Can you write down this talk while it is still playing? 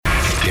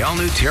The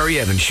all-new Terry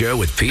Evans Show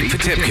with Pete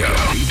Potipcoe.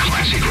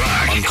 Classic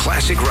Rock. On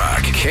Classic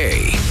Rock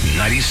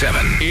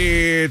K97.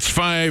 It's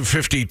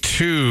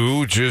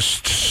 5:52.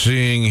 Just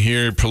seeing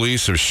here,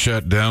 police have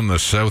shut down the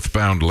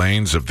southbound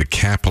lanes of the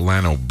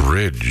Capilano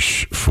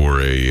Bridge for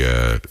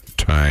the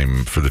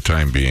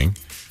time being,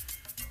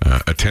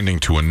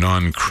 attending to a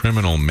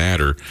non-criminal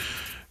matter.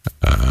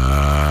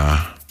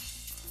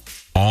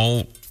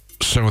 All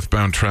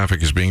southbound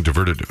traffic is being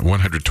diverted to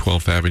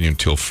 112th Avenue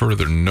until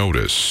further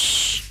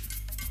notice.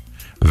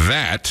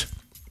 That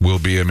will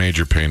be a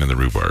major pain in the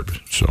rhubarb.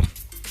 So,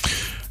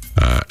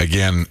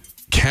 again,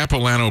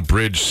 Capilano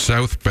Bridge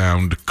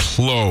southbound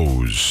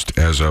closed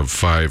as of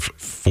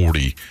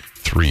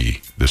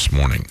 5:43 this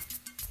morning.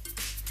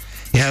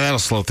 Yeah, that'll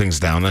slow things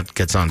down. That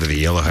gets onto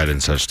the Yellowhead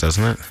and such,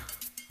 doesn't it?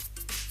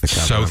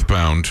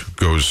 Southbound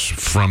goes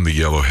from the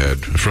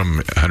Yellowhead,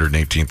 from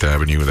 118th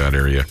Avenue, that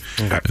area,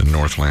 and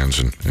Northlands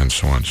and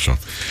so on. So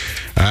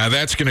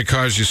that's going to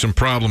cause you some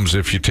problems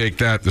if you take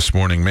that this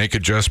morning. Make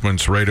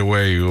adjustments right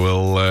away.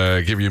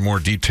 We'll give you more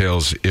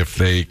details if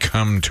they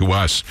come to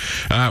us.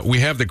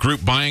 We have the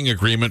group buying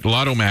agreement.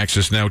 Lotto Max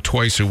is now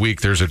twice a week.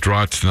 There's a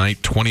draw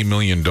tonight, $20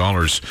 million.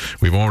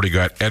 We've already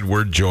got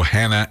Edward,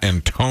 Johanna,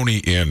 and Tony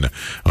in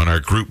on our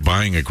group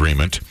buying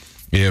agreement.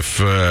 If,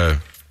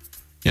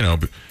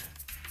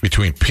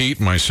 between Pete,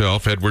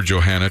 myself, Edward,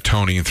 Johanna,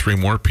 Tony, and 3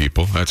 more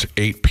people, that's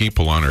 8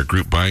 people on our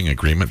group buying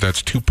agreement.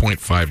 That's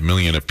 $2.5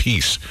 million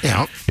apiece.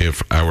 Yeah.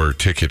 If our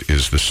ticket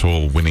is the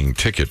sole winning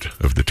ticket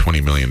of the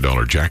 $20 million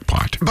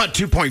jackpot. But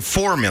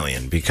 $2.4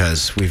 million,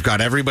 because we've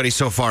got everybody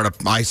so far.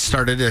 I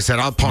said,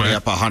 I'll pony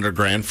up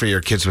 $100,000 for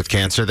your kids with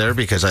cancer there,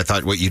 because I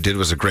thought what you did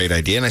was a great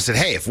idea. And I said,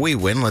 hey, if we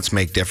win, let's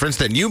make difference.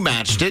 Then you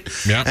matched it.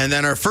 Yeah. And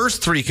then our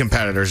first 3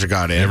 competitors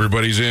got in.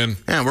 Everybody's in.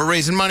 Yeah, we're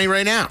raising money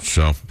right now.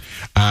 So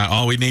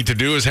all we need to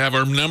do is have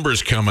our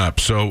numbers come up.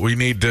 So we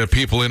need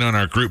people in on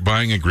our group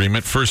buying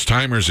agreement. First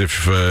timers,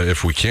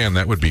 if we can,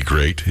 that would be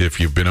great. If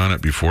you've been on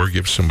it before,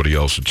 give somebody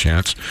else a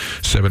chance.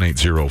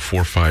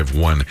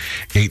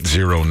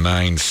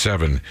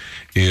 780-451-8097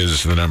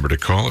 is the number to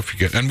call if you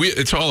get. And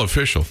it's all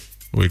official.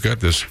 We've got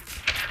this.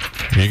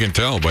 You can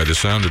tell by the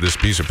sound of this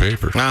piece of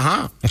paper. So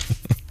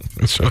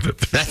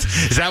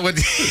is that what?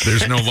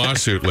 There's no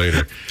lawsuit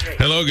later.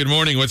 Hello, good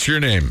morning. What's your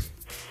name?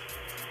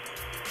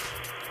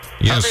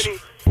 Yes.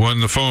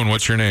 On the phone,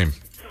 what's your name?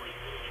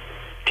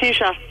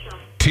 Tisha.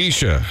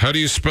 Tisha. How do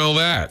you spell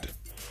that?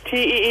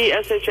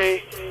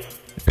 Teesha.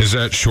 Is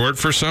that short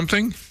for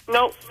something?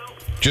 Nope.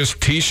 Just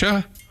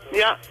Tisha?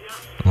 Yeah.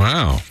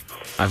 Wow.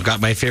 I've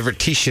got my favorite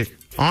Tisha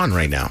on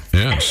right now.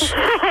 Yes.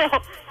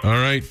 All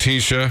right,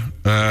 Tisha.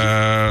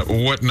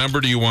 What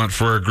number do you want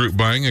for our group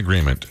buying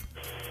agreement?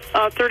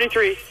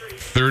 33.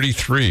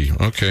 33.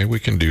 Okay, we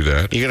can do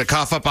that. You going to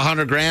cough up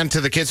 $100,000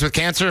 to the kids with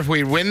cancer if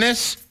we win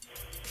this?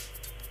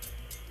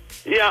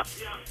 Yeah.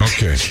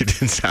 Okay. She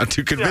didn't sound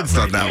too convinced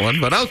on that one,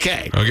 but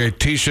okay. Okay,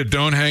 Tisha,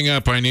 don't hang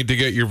up. I need to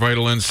get your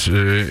vital info.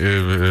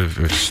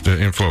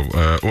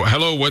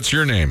 Hello, what's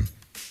your name?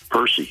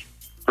 Percy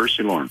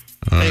Lauren.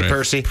 Hey,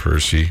 Percy.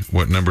 Percy,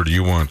 what number do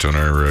you want on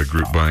our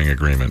group buying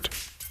agreement?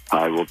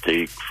 I will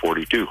take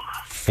 42.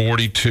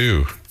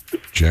 42.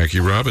 Jackie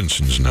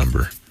Robinson's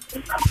number.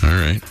 All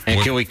right.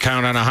 And can we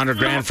count on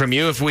 $100,000 from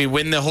you if we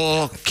win the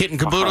whole kit and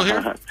caboodle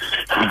here?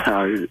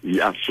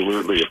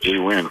 Absolutely, if we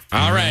win.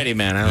 All righty,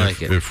 man. I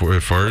like it.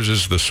 If ours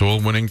is the sole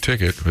winning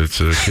ticket, it's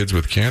kids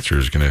with cancer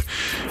is going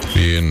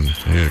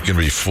to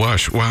be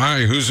flush. Well,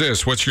 hi, who's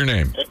this? What's your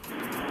name?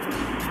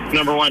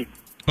 Number 1.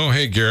 Oh,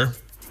 hey, Gare.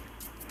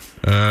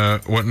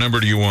 What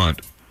number do you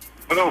want?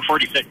 I'll go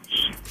 46.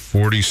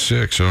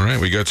 46. All right.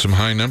 We got some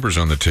high numbers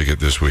on the ticket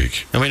this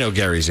week. And we know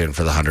Gary's in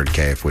for the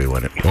 $100,000 if we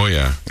win it. Oh,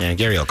 yeah. Yeah,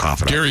 Gary will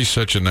cough it up. Gary's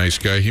such a nice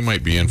guy. He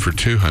might be in for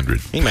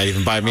 200. He might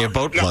even buy me a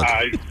boat plug.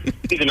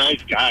 He's a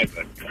nice guy,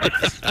 but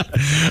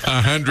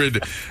 100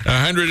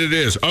 it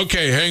is.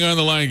 Okay, hang on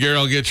the line, Gary.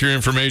 I'll get your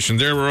information.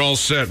 There, we're all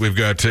set. We've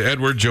got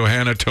Edward,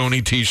 Johanna,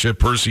 Tony, Tisha,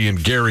 Percy,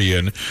 and Gary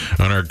in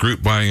on our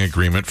group buying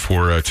agreement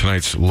for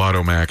tonight's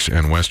Lotto Max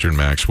and Western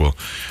Max. We'll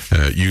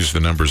use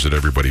the numbers that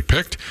everybody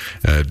picked,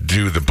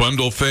 do the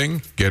bundle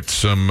thing, get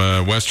some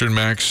Western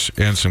Max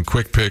and some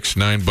quick picks,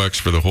 $9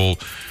 for the whole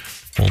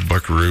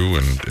buckaroo,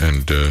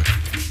 and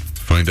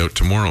find out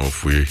tomorrow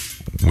if we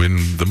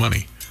win the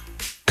money.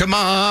 Come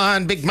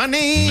on, big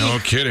money. No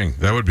kidding.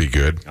 That would be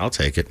good. I'll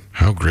take it.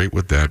 How great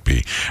would that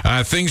be?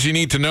 Things you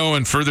need to know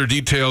and further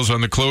details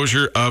on the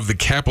closure of the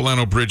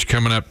Capilano Bridge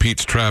coming up.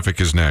 Pete's Traffic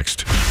is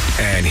next.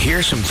 And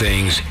here's some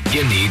things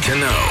you need to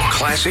know.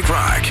 Classic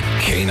Rock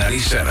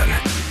K97.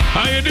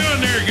 How you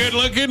doing there? Good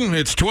looking?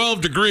 It's 12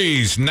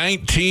 degrees.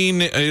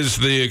 19 is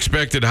the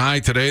expected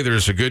high today.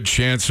 There's a good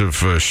chance of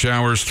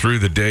showers through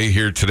the day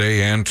here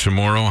today and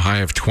tomorrow. High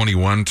of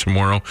 21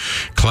 tomorrow.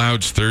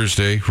 Clouds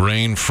Thursday.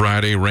 Rain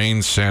Friday.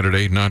 Rain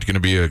Saturday. Not going to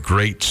be a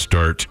great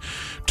start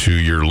to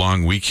your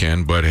long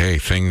weekend, but hey,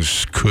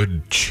 things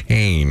could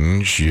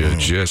change. You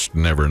just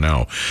never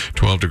know.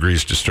 12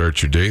 degrees to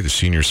start your day. The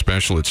senior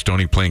special at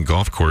Stony Plain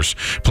Golf Course.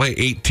 Play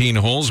 18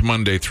 holes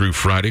Monday through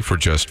Friday for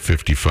just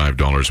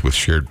 $55 with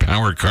shared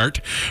power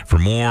cart. For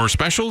more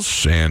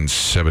specials and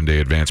 7-day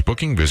advance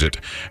booking, visit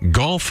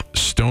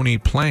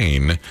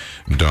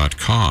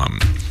golfstonyplain.com.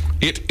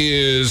 It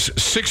is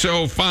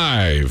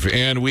 6:05,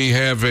 and we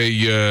have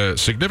a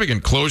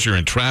significant closure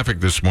in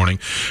traffic this morning.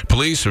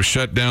 Police have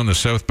shut down the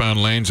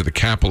southbound lanes of the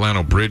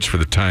Capilano Bridge for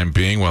the time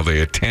being while they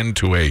attend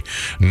to a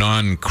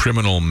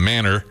non-criminal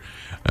matter,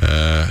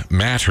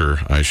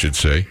 I should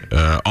say.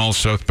 All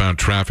southbound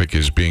traffic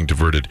is being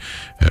diverted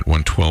at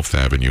 112th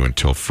Avenue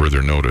until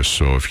further notice.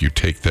 So if you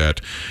take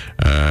that,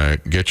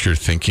 get your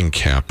thinking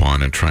cap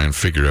on and try and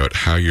figure out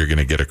how you're going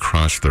to get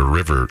across the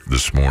river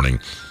this morning.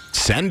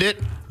 Send it.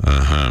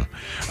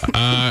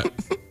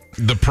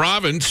 The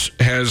province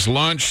has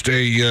launched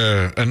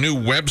a new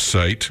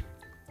website.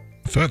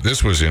 I thought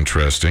this was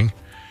interesting.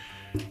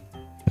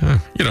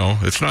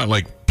 It's not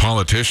like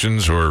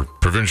politicians or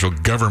provincial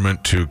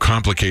government to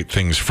complicate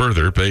things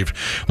further. They've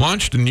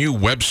launched a new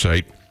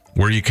website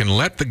where you can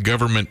let the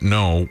government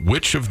know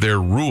which of their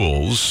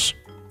rules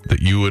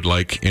that you would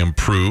like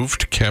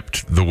improved,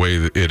 kept the way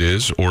that it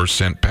is, or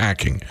sent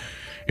packing.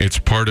 It's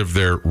part of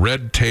their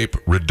red tape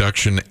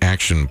reduction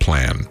action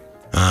plan.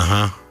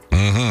 So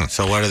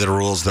what are the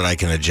rules that I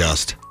can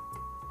adjust?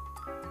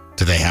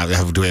 Do we have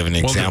any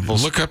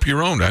examples? Look up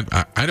your own.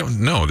 I don't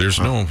know. There's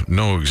no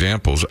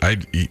examples.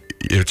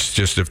 It's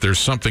just if there's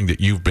something that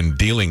you've been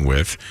dealing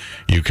with,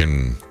 you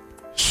can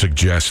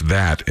suggest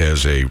that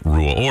as a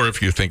rule. Or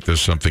if you think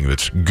there's something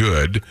that's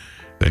good,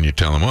 then you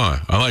tell them, I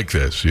like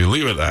this. You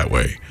leave it that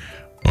way.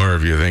 Or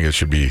if you think it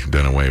should be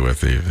done away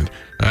with,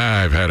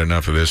 I've had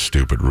enough of this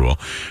stupid rule.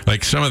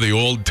 Like some of the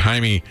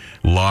old-timey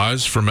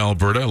laws from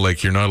Alberta,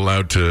 like you're not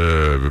allowed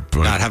to...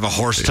 Not have a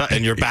horse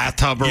in your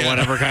bathtub or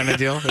whatever kind of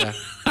deal? Yeah.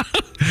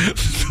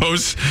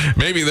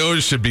 Maybe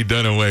those should be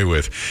done away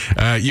with.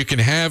 You can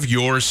have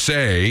your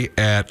say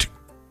at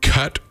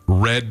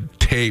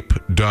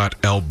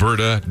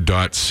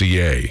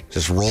cutredtape.alberta.ca.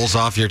 Just rolls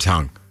off your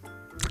tongue.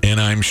 And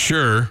I'm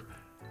sure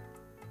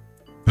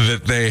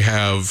that they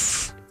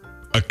have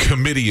a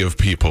committee of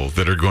people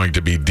that are going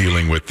to be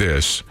dealing with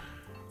this,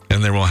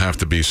 and there will have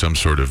to be some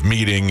sort of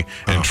meeting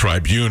and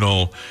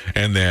tribunal,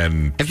 and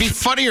then... It'd be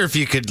funnier if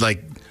you could,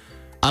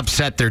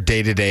 upset their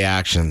day-to-day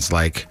actions.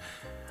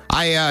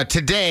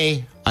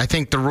 Today, I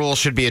think the rule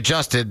should be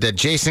adjusted that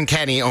Jason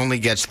Kenney only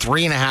gets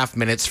 3.5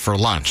 minutes for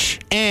lunch,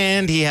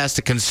 and he has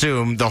to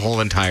consume the whole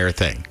entire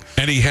thing.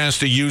 And he has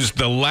to use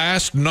the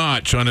last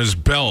notch on his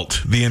belt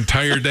the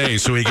entire day,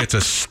 so he gets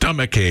a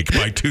stomachache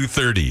by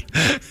 2:30.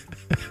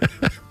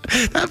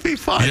 That'd be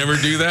fun. You ever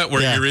do that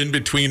where you're in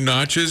between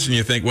notches and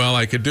you think, well,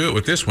 I could do it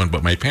with this one,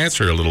 but my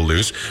pants are a little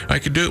loose. I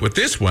could do it with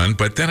this one,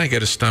 but then I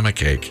get a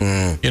stomachache,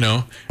 and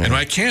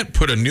I can't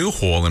put a new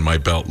hole in my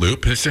belt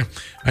loop.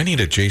 I need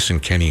a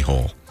Jason Kenney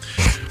hole.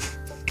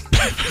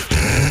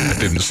 That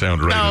didn't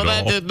sound right at all. No,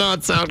 that did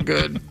not sound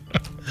good.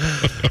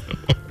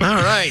 All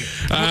right.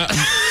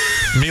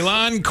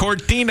 Milan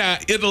Cortina,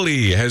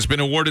 Italy, has been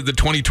awarded the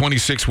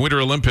 2026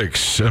 Winter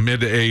Olympics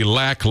amid a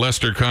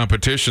lackluster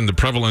competition, the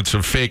prevalence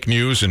of fake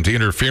news and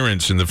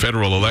interference in the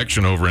federal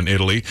election over in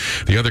Italy.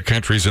 The other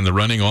countries in the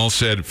running all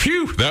said,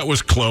 phew, that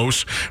was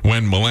close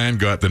when Milan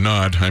got the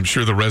nod. I'm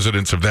sure the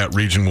residents of that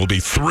region will be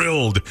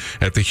thrilled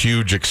at the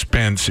huge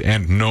expense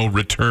and no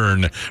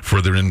return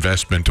for their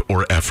investment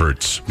or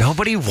efforts.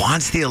 Nobody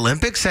wants the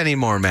Olympics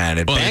anymore, man.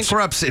 It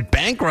bankrupts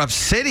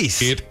cities.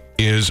 It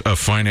is a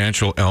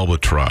financial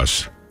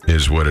albatross,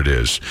 is what it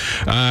is.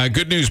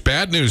 Good news,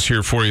 bad news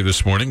here for you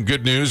this morning.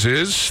 Good news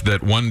is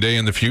that one day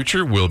in the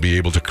future, we'll be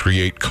able to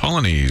create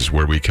colonies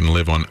where we can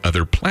live on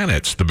other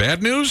planets. The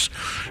bad news?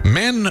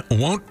 Men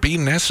won't be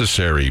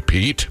necessary,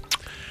 Pete.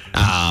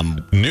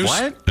 Men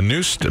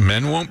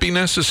won't be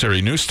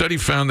necessary. New study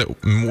found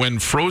that when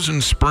frozen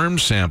sperm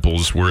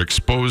samples were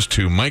exposed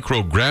to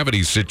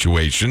microgravity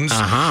situations,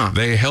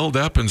 they held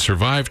up and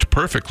survived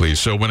perfectly.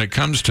 So when it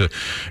comes to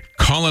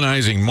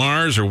colonizing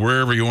Mars or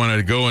wherever you want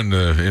to go in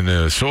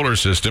the solar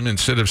system,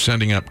 instead of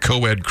sending up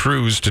co-ed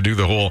crews to do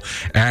the whole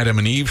Adam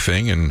and Eve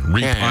thing and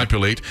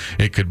repopulate,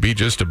 it could be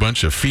just a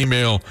bunch of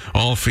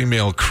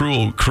all-female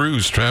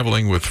crews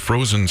traveling with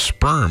frozen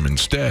sperm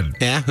instead.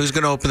 Yeah, who's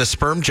going to open the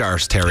sperm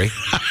jars, Terry?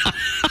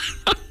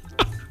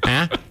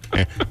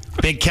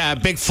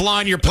 Big flaw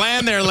in your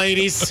plan there,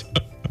 ladies.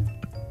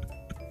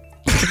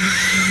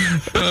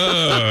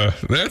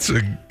 That's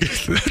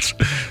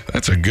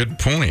a good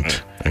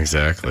point.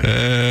 Exactly.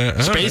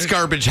 Space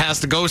garbage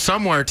has to go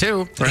somewhere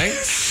too, right?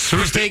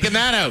 Who's taking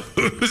that out?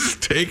 Who's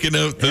taking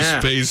out the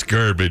space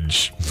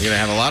garbage? You're gonna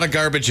have a lot of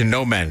garbage and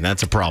no men.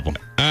 That's a problem.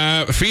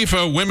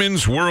 FIFA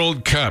Women's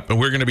World Cup.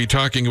 We're going to be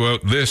talking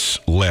about this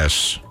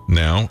less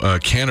now.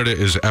 Canada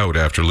is out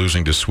after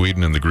losing to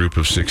Sweden in the group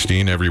of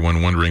 16.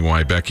 Everyone wondering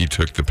why Becky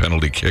took the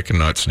penalty kick and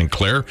not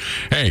Sinclair.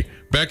 Hey,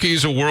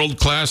 Becky's a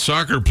world-class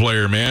soccer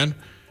player, man.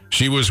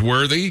 She was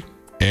worthy,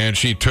 and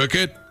she took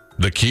it.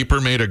 The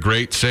keeper made a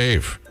great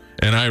save.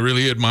 and I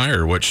really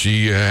admire what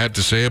she had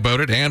to say about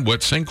it and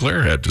what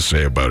Sinclair had to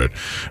say about it.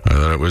 I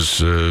thought it was,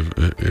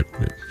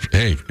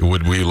 hey,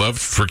 would we love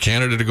for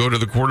Canada to go to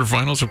the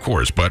quarterfinals? Of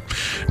course, but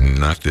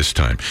not this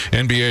time.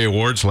 NBA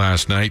awards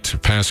last night.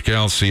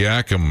 Pascal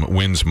Siakam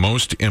wins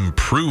Most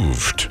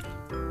Improved.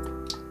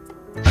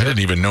 I didn't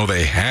even know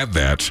they had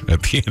that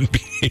at the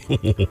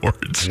NBA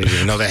awards. I didn't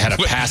even know they had a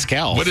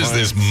Pascal. What is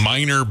this,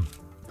 minor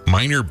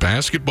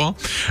basketball?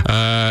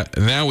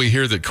 Now we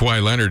hear that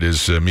Kawhi Leonard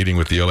is meeting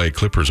with the LA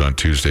Clippers on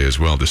Tuesday as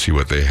well to see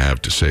what they have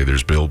to say.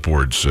 There's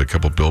billboards, a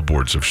couple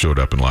billboards have showed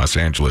up in Los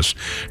Angeles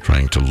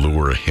trying to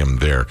lure him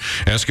there.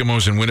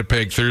 Eskimos in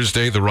Winnipeg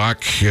Thursday. The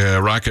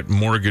Rocket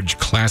Mortgage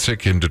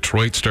Classic in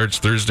Detroit starts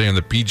Thursday on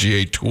the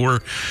PGA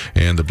Tour,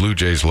 and the Blue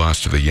Jays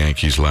lost to the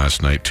Yankees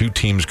last night. Two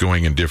teams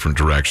going in different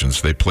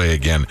directions. They play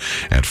again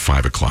at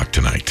 5 o'clock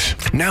tonight.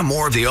 Now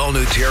more of the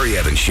all-new Terry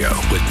Evans Show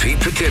with Pete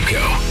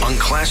Potipcoe on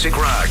Classic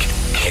Rock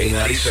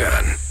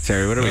K97.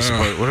 Terry, what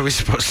are we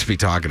supposed to be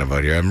talking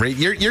about here?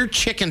 You're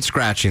chicken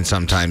scratching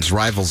sometimes.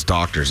 Rivals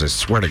doctors, I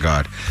swear to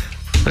God.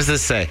 What does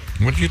this say?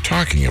 What are you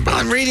talking about?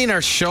 I'm reading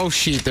our show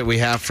sheet that we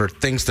have for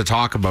things to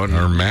talk about.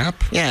 Our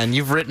map? Yeah, and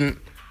you've written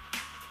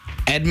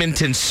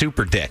Edmonton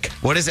Super Dick.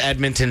 What is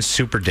Edmonton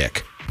Super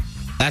Dick?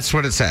 That's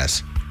what it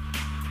says.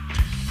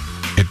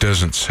 It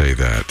doesn't say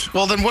that.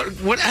 Well, then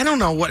what? I don't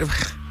know what.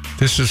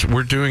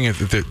 We're doing it.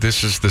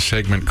 This is the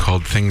segment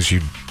called Things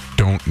You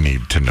Don't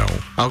Need to Know.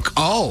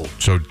 Oh.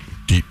 So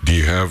do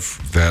you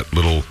have that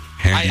little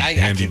handy I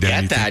can dandy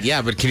get that, thing?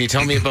 yeah, but can you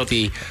tell me about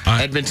the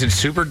Edmonton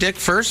Super Dick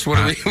first?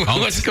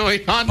 What's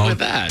going on with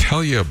that? I'll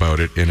tell you about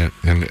it and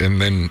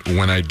then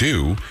when I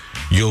do,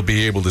 you'll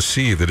be able to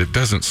see that it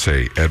doesn't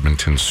say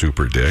Edmonton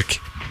Super Dick.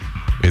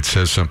 It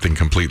says something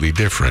completely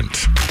different.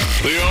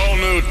 The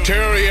all-new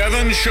Terry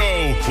Evans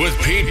Show with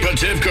Pete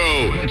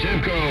Potipcoe.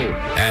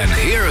 And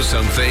here are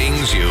some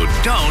things you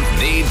don't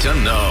need to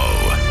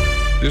know.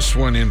 This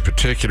one in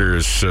particular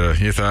is,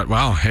 you thought,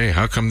 well, hey,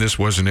 how come this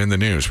wasn't in the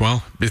news?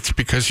 Well, it's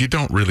because you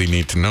don't really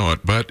need to know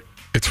it, but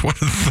it's one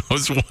of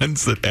those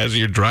ones that as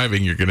you're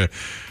driving, you're gonna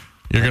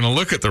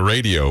look at the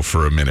radio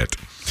for a minute.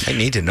 I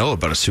need to know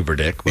about a super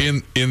dick.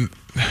 It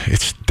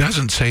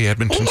doesn't say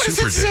Edmonton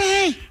Super Dick.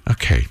 Say?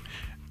 Okay.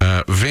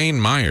 Vane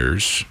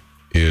Myers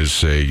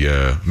is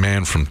a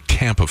man from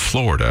Tampa,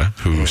 Florida,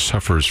 who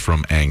suffers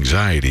from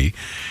anxiety,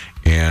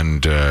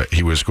 and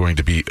he was going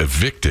to be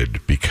evicted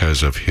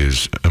because of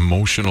his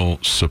emotional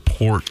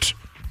support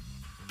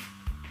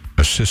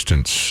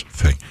assistance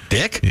thing.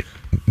 Dick?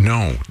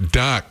 No,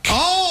 duck.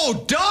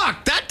 Oh,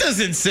 duck. That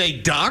doesn't say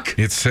duck.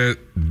 It said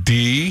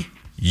D-U-C-K.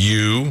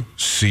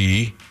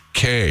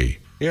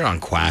 You're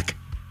on Quack.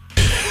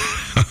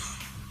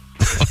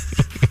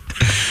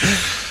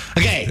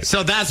 Okay,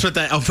 so that's what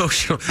that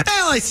emotional...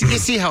 Well, you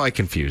see how I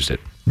confused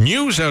it.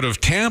 News out of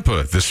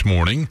Tampa this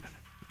morning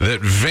that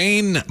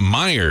Vane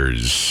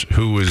Myers,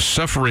 who is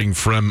suffering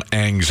from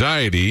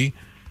anxiety,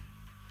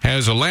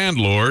 has a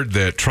landlord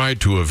that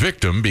tried to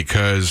evict him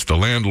because the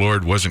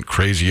landlord wasn't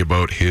crazy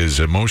about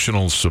his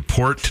emotional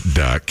support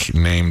duck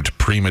named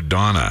Prima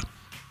Donna.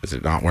 Is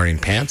it not wearing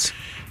pants?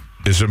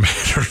 As a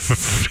matter of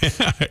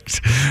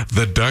fact,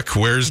 the duck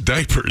wears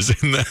diapers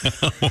in the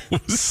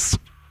house.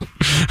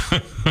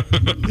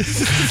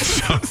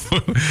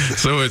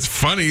 So it's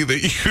funny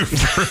that you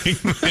bring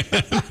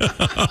that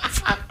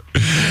up.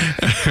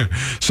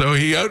 So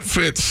he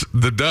outfits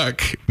the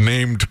duck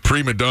named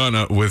Prima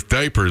Donna with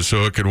diapers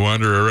so it can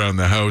wander around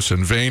the house,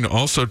 and Vane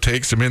also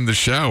takes him in the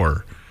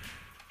shower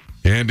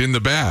and in the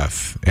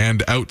bath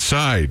and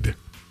outside.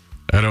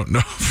 I don't know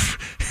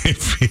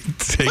if he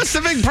takes What's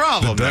the big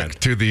problem, the duck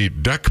to the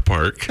duck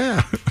park.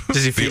 Yeah.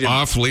 Does he feed the him?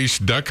 off-leash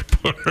duck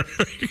park?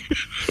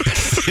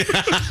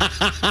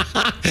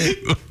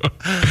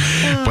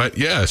 But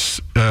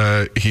yes,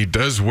 he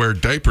does wear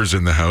diapers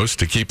in the house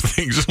to keep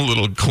things a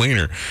little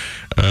cleaner.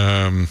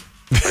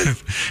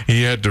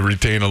 He had to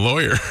retain a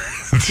lawyer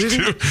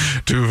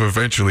to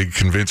eventually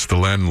convince the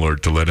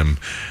landlord to let him.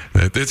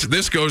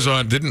 This goes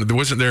on.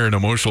 Wasn't there an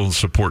emotional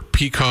support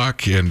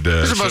peacock and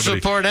emotional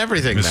support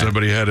everything?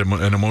 Somebody had an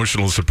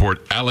emotional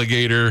support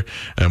alligator,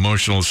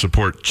 emotional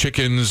support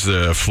chickens.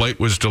 The flight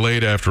was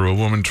delayed after a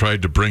woman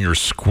tried to bring her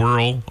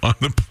squirrel on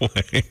the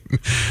plane.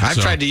 I've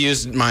tried to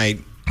use my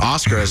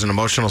Oscar as an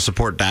emotional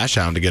support dash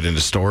hound to get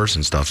into stores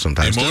and stuff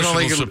sometimes.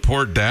 Emotional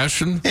support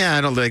dashing? Yeah,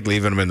 I don't like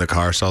leaving him in the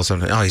car. So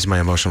sometimes, he's my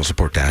emotional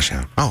support dash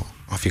hound. Oh,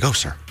 off you go,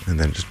 sir. And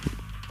then just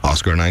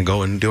Oscar and I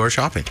go and do our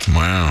shopping.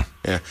 Wow.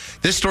 Yeah.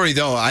 This story,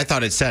 though, I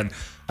thought it said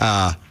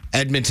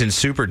Edmonton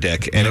Super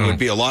Dick, and it would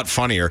be a lot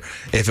funnier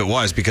if it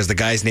was, because the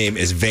guy's name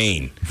is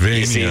Vane.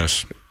 Vane,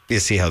 yes. You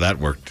see how that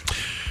worked.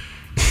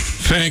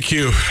 Thank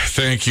you,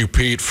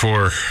 Pete,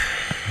 for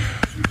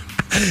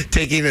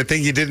taking the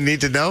thing you didn't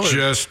need to know.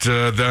 Just,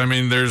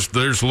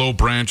 there's low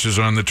branches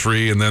on the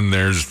tree, and then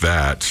there's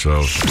that.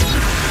 So.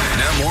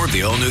 Now more of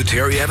the all-new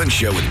Terry Evans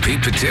Show with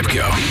Pete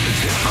Potipcoe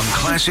on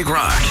Classic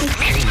Rock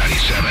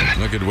K97.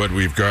 Look at what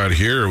we've got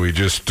here. We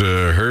just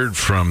heard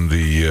from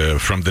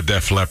the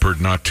Def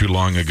Leppard not too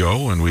long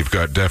ago, and we've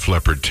got Def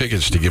Leppard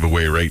tickets to give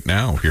away right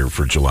now here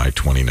for July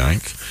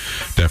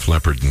 29th. Def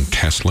Leppard and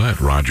Tesla at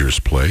Rogers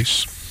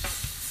Place.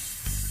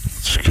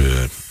 It's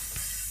good.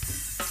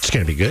 It's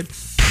going to be good.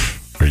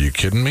 Are you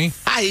kidding me?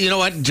 You know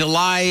what?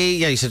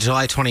 You said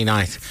July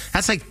 29th.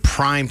 That's like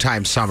prime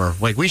time summer.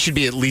 Like, we should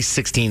be at least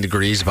 16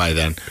 degrees by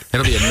then.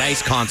 It'll be a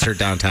nice concert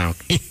downtown.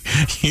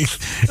 You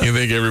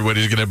think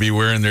everybody's going to be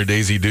wearing their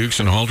Daisy Dukes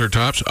and halter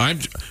tops? I'm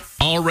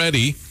going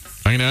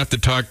to have to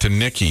talk to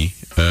Nikki,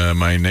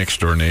 my next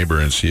door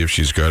neighbor, and see if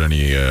she's got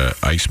any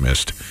ice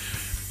mist.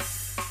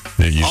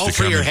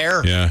 For your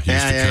hair?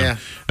 Yeah.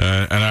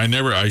 And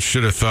I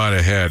should have thought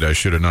ahead. I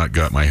should have not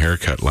got my hair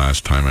cut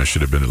last time. I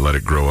should have let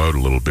it grow out a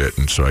little bit,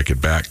 and so I could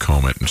back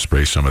comb it and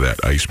spray some of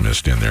that ice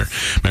mist in there.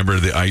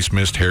 Remember the ice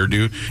mist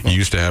hairdo? You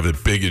used to have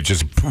it big, it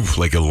just poof,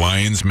 like a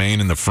lion's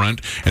mane in the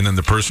front, and then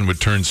the person would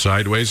turn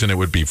sideways, and it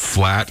would be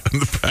flat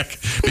on the back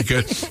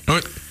because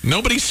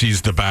nobody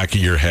sees the back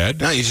of your head.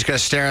 No, you just got to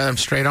stare at them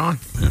straight on.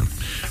 Yeah.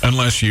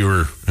 Unless you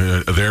were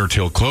there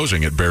till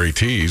closing at Barry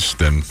T's,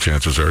 then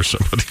chances are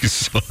somebody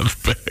saw the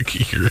back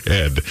of your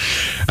head.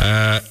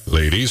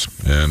 Ladies,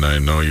 and I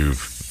know you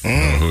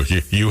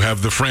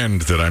have the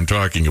friend that I'm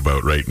talking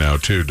about right now,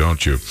 too,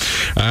 don't you?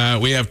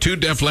 We have 2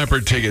 Def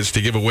Leppard tickets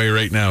to give away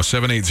right now.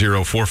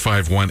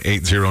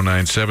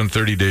 780-451-8097.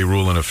 30-day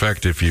rule in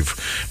effect. If you've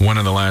won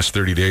in the last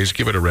 30 days,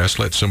 give it a rest.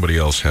 Let somebody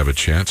else have a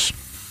chance.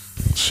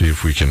 Let's see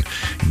if we can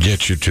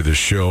get you to the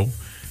show.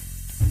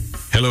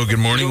 Hello, good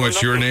morning.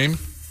 What's your name?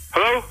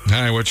 Hello?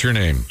 Hi, what's your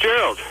name?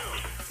 Gerald.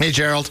 Hey,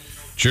 Gerald.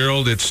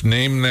 Gerald, it's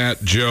Name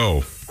That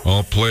Joe.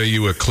 I'll play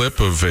you a clip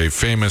of a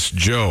famous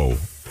Joe.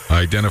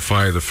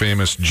 Identify the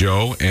famous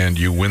Joe, and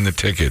you win the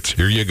tickets.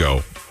 Here you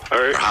go. All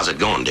right. How's it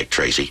going, Dick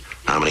Tracy?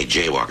 How many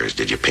jaywalkers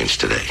did you pinch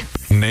today?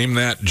 Name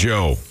that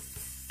Joe.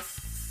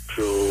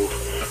 So,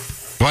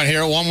 Want to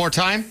hear it one more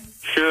time?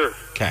 sure.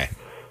 Okay.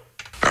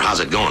 Or how's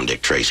it going,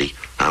 Dick Tracy?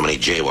 How many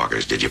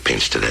jaywalkers did you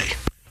pinch today?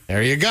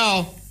 There you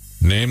go.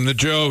 Name the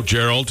Joe,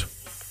 Gerald.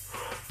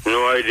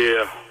 No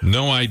idea.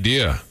 No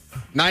idea.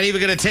 Not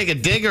even going to take a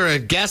dig or a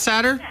guess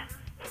at her?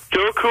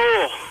 Joe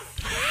Cool.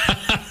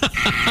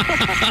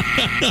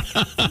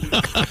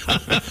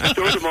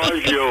 Joe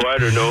DiMaggio, I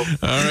don't know.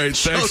 All right,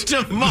 thanks.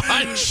 Joe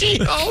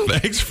DiMaggio.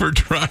 Thanks for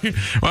trying.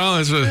 Well,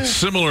 it's a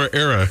similar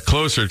era,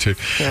 closer to.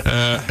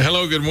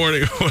 Hello, good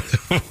morning.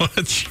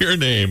 What's your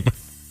name?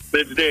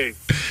 It's Dave.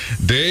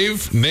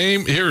 Dave,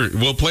 name. Here,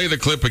 we'll play the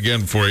clip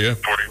again for you.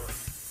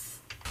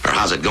 Or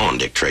how's it going,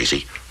 Dick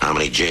Tracy? How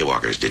many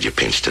jaywalkers did you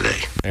pinch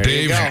today? There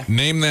you go. Dave,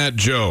 name that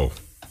Joe.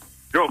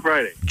 Joe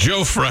Friday.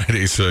 Joe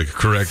Friday's the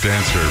correct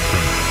answer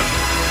from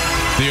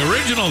the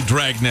original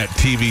Dragnet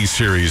TV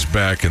series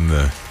back in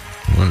the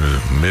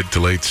mid to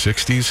late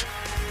 60s.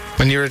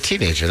 When you were a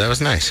teenager, that was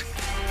nice.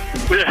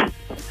 Yeah.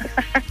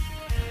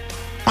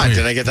 Why,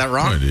 did I get that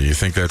wrong? Do you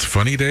think that's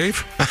funny,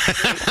 Dave?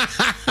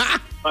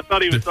 I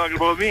thought he was talking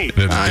about me.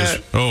 You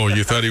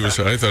thought he was?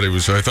 I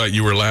thought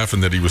you were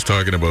laughing that he was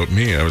talking about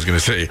me. I was going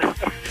to say,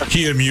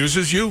 he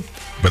amuses you,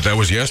 but that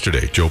was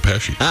yesterday, Joe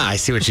Pesci. I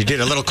see what you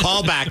did. A little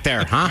callback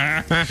there,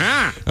 huh?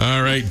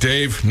 All right,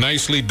 Dave,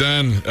 nicely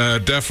done.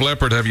 Def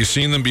Leppard, have you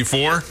seen them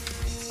before?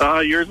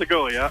 Years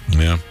ago, yeah.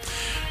 Yeah.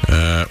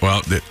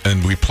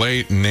 And we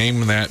play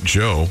Name That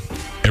Joe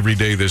every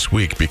day this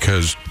week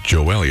because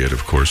Joe Elliott,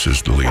 of course,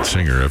 is the lead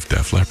singer of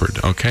Def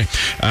Leppard. Okay.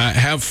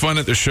 Have fun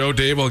at the show,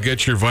 Dave. I'll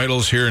get your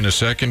vitals here in a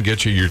second,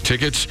 get you your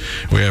tickets.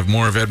 We have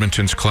more of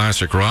Edmonton's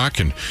classic rock.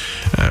 And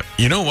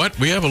you know what?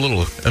 We have a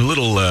little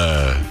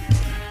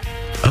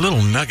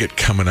nugget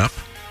coming up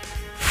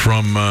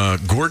from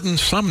Gordon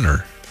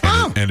Sumner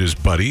and his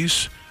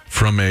buddies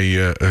from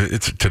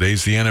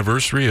today's the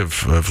anniversary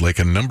of like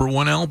a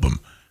 #1 album.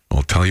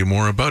 I'll tell you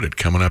more about it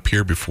coming up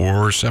here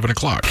before 7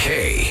 o'clock.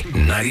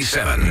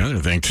 K97. Another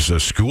thing,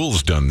 the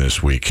school's done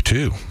this week,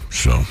 too.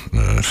 So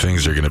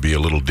things are going to be a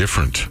little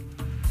different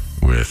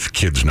with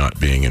kids not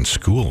being in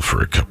school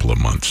for a couple of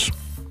months.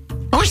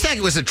 I wish that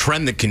was a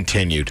trend that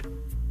continued.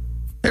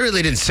 They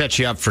really didn't set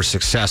you up for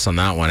success on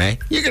that one, eh?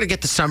 You're going to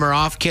get the summer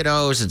off,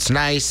 kiddos. It's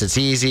nice. It's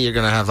easy. You're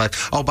going to have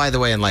life. Oh, by the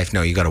way, in life,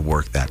 no, you got to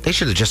work that. They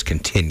should have just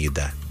continued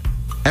that.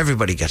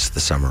 Everybody gets the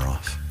summer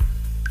off.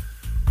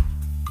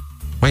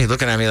 Why are you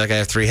looking at me like I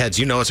have 3 heads?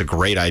 You know it's a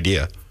great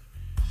idea.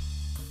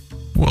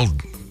 Well,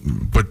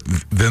 but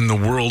then the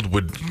world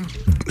would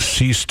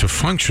cease to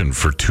function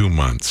for 2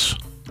 months.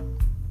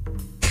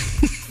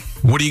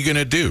 What are you going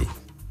to do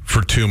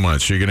for 2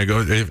 months? You're going to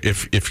go,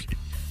 if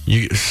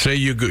you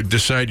say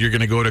decide you're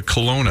going to go to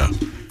Kelowna.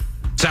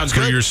 Sounds for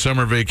good. your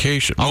summer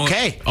vacation.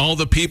 Okay. All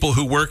the people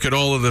who work at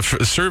all of the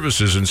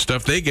services and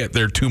stuff, they get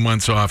their 2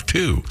 months off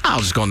too. I'll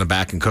just go in the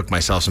back and cook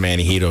myself some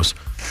annihitos.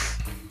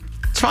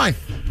 It's fine.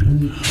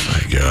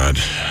 My God.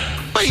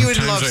 But you would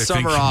Sometimes love I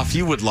summer think- off.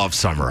 You would love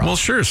summer off. Well,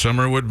 sure,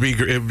 summer would be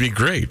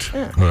great.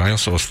 Yeah. But I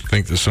also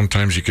think that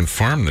sometimes you can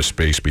farm the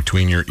space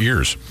between your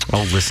ears.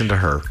 Oh, listen to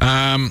her.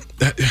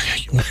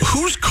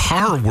 Whose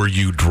car were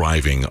you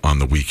driving on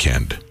the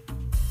weekend?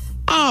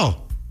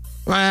 Oh,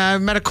 I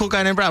met a cool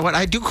guy named Brad. What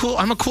I do cool?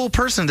 I'm a cool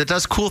person that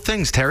does cool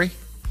things, Terry.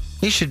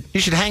 You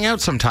should hang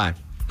out sometime.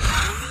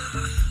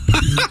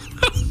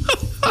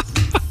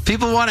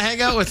 People want to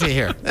hang out with me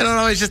here. They don't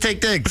always just take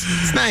digs.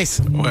 It's nice.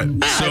 What?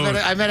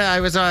 I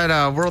was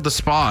at World of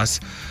Spas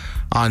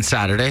on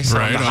Saturday. So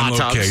Right, the hot on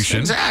tubs.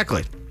 location.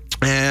 Exactly.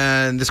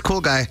 And this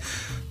cool guy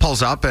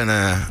pulls up in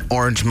an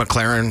orange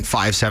McLaren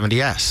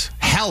 570S.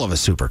 Hell of a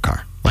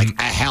supercar.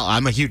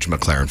 I'm a huge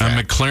McLaren fan.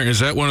 A McLaren,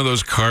 is that one of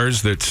those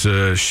cars that's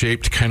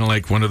shaped kind of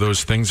like one of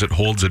those things that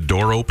holds a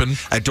door open?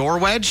 A door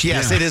wedge?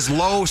 Yes, Yeah. It is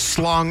low,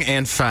 slung,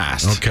 and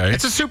fast. Okay.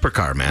 It's a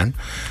supercar, man.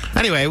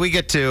 Anyway, we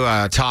get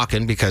to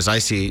talking because I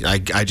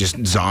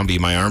just zombie,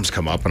 my arms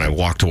come up and I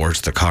walk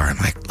towards the car. I'm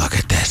like, look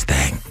at this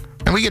thing.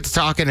 And we get to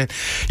talking, and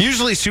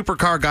usually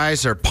supercar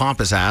guys are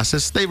pompous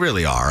asses. They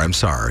really are. I'm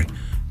sorry.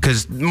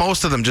 Because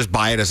most of them just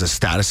buy it as a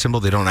status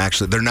symbol.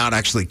 They're not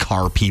actually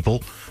car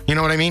people. You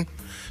know what I mean?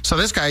 So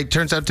this guy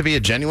turns out to be a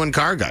genuine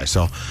car guy.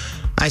 So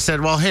I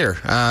said, well, here,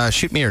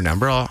 shoot me your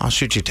number. I'll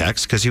shoot you a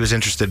text because he was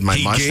interested in my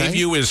He Mustang. gave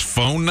you his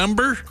phone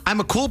number?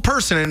 I'm a cool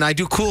person and I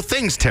do cool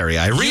things, Terry.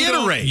 I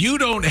reiterate. You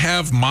don't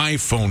have my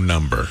phone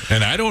number,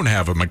 and I don't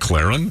have a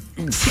McLaren.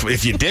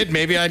 If you did,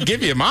 maybe I'd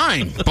give you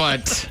mine.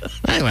 But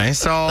anyway,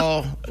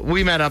 so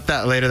we met up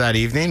later that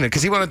evening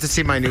because he wanted to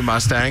see my new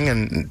Mustang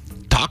and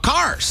talk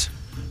cars.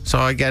 So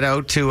I get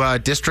out to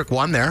District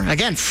 1 there.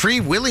 Again,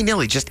 free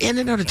willy-nilly, just in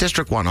and out of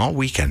District 1 all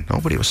weekend.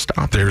 Nobody was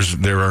stopping.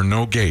 There are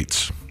no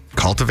gates.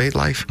 Cultivate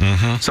life.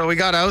 Mm-hmm. So we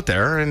got out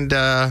there, and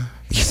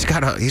he's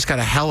got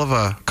a hell of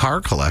a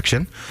car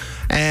collection.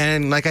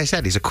 And like I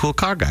said, he's a cool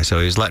car guy. So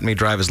he's letting me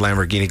drive his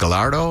Lamborghini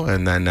Gallardo,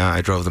 and then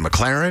I drove the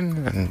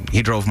McLaren, and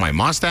he drove my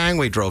Mustang.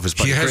 We drove his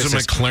buddy He has Chris's. a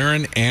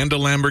McLaren and a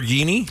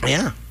Lamborghini?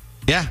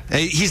 Yeah.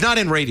 He's not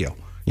in radio,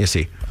 you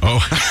see.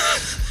 Oh.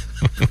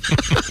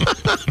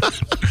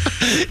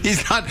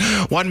 He's not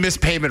one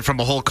missed payment from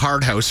a whole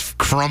card house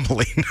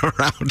crumbling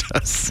around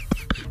us.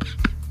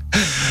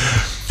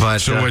 But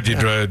So would you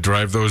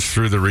drive those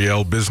through the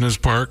Riel Business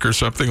Park or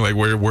something? Like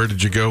where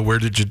did you go? Where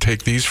did you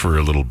take these for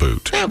a little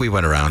boot? Yeah, we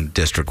went around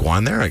District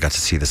 1 there. I got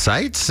to see the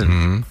sights,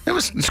 and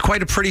it's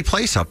quite a pretty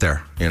place up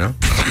there, you know.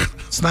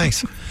 It's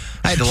nice.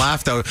 I had to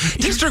laugh, though.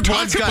 District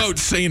Talk 1's got... about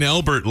St.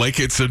 Albert like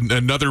it's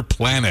another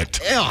planet.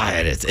 Oh,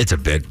 it's a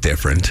bit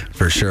different,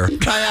 for sure.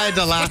 I had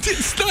to laugh.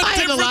 It's not I had to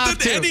different laugh, than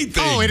too.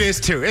 anything. Oh, it is,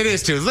 too. It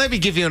is, too. Let me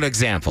give you an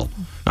example,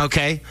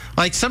 okay?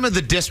 Like, some of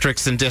the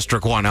districts in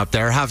District 1 up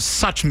there have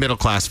such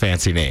middle-class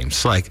fancy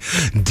names, like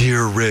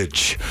Deer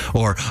Ridge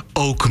or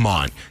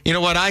Oakmont. You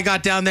know what I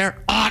got down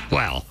there?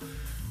 Otwell.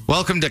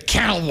 Welcome to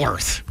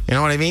Kenilworth. You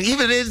know what I mean?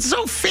 Even it's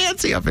so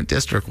fancy up in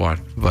District 1.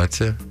 But,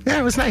 yeah,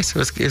 it was nice. It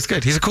was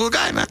good. He's a cool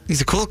guy, man.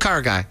 He's a cool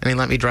car guy. And he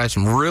let me drive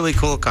some really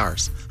cool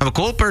cars. I'm a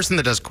cool person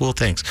that does cool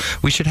things.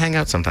 We should hang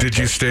out sometime. Did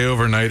you stay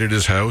overnight at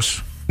his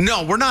house?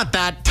 No, we're not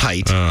that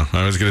tight.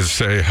 I was going to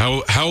say,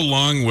 how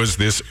long was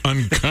this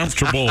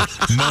uncomfortable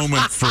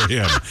moment for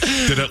him?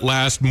 Did it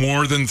last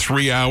more than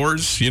 3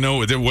 hours? You know,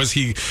 was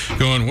he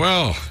going,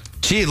 well...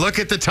 Gee, look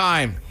at the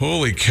time.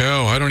 Holy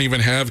cow, I don't even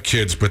have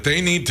kids, but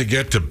they need to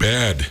get to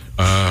bed.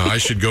 I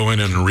should go in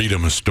and read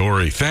them a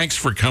story. Thanks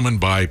for coming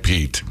by,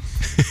 Pete.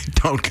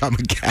 Don't come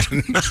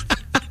again.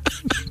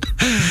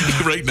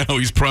 Right now,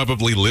 he's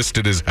probably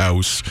listed his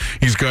house.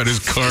 He's got his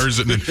cars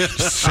in a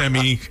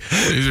semi,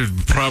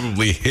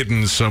 probably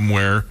hidden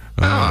somewhere.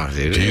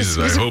 Dude,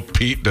 Jesus, I hope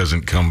Pete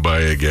doesn't come by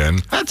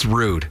again. That's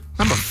rude.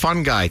 I'm a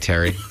fun guy,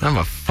 Terry. I'm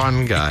a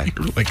fun guy.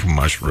 You're like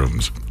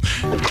mushrooms.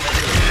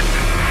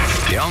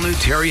 The all-new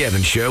Terry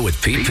Evans Show with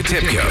Pete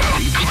Potipcoe.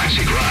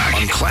 Classic Rock.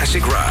 On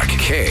Classic Rock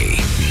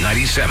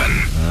K97.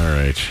 All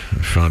right.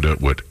 I found out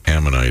what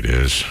ammonite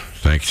is.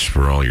 Thanks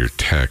for all your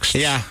texts.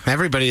 Yeah,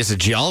 everybody is a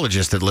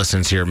geologist that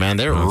listens here, man.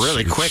 They're Well,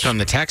 really quick on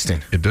the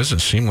texting. It doesn't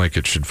seem like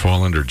it should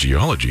fall under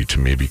geology to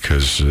me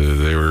because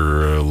they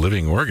were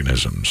living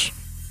organisms.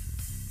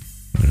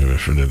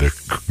 From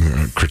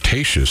the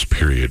Cretaceous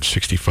period,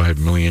 65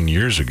 million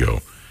years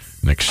ago.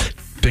 An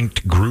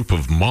extinct group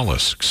of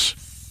mollusks.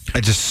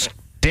 A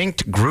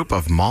distinct group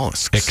of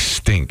mollusks.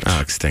 Extinct. Oh,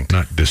 extinct.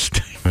 Not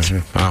distinct.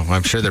 Oh,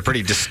 I'm sure they're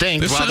pretty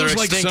distinct. This Well, they're sounds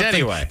like extinct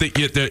something anyway.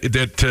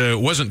 that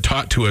wasn't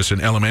taught to us in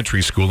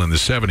elementary school in the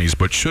 70s,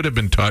 but should have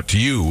been taught to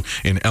you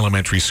in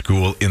elementary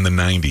school in the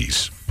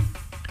 90s.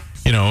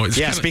 You know, it's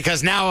Yes,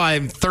 because now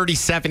I'm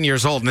 37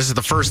 years old, and this is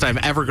the first I'm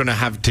ever going to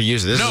have to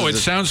use it. No, it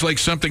sounds like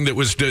something that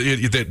was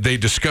that they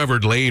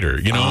discovered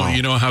later. You know,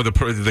 you know how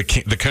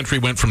the country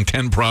went from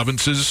 10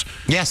 provinces.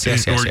 Yes,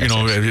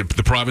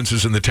 the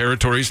provinces and the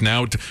territories.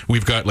 Now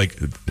we've got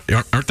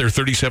aren't there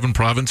 37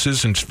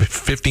 provinces and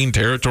 15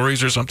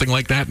 territories or something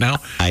like that now?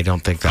 I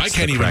don't think that's I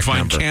can't the even correct find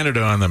number.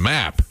 Canada on the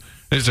map.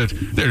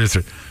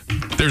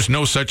 There's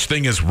no such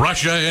thing as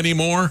Russia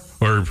anymore,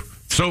 or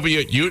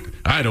Soviet Union.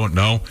 I don't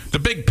know. The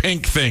big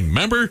pink thing.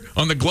 Remember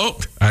on the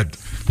globe?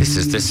 This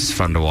is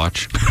fun to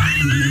watch.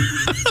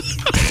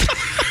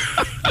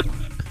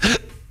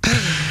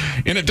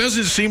 And it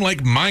doesn't seem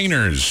like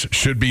miners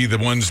should be the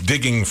ones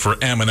digging for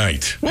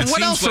ammonite. Well,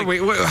 what else are we?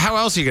 How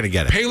else are you going to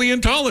get it?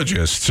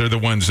 Paleontologists are the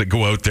ones that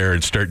go out there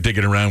and start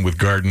digging around with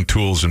garden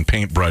tools and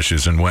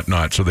paintbrushes and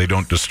whatnot so they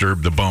don't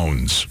disturb the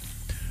bones.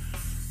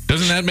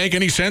 Doesn't that make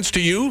any sense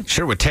to you?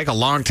 Sure, it would take a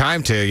long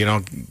time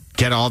to,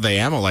 get all the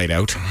ammonite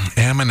out.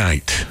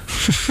 Ammonite.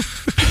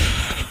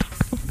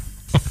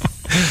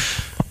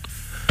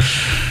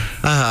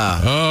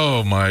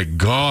 Oh, my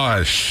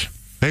gosh.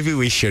 Maybe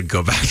we should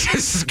go back to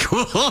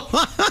school.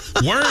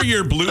 Where are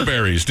your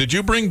blueberries? Did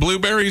you bring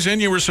blueberries in?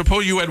 You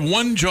had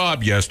one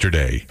job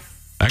yesterday.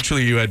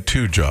 Actually, you had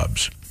 2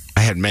 jobs.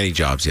 I had many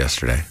jobs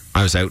yesterday.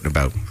 I was out and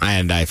about,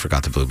 and I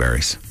forgot the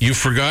blueberries. You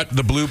forgot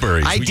the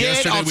blueberries. I did.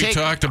 Yesterday we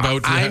talked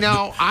about I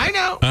know.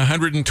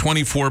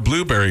 124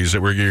 blueberries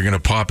that you're going to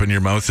pop in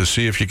your mouth to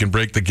see if you can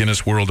break the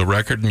Guinness World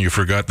Record, and you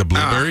forgot the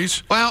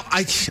blueberries? Well,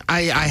 I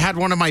had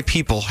one of my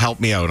people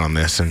help me out on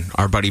this, and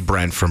our buddy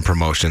Brent from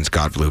Promotions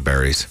got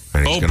blueberries.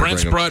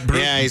 Brent's brought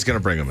blueberries? Yeah, he's going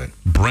to bring them in.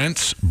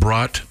 Brent's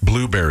brought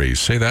blueberries.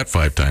 Say that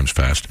 5 times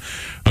fast.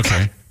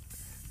 Okay.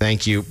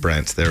 Thank you,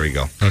 Brent. There we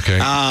go. Okay.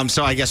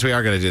 So I guess we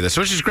are going to do this,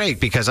 which is great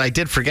because I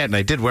did forget, and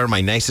I did wear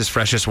my nicest,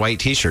 freshest white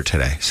T-shirt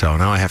today. So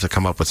now I have to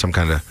come up with some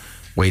kind of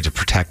way to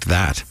protect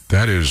that.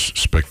 That is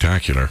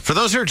spectacular. For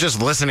those who are just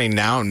listening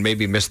now and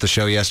maybe missed the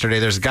show yesterday,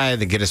 there's a guy in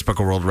the Guinness Book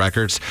of World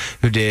Records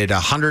who did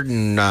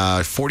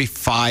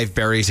 145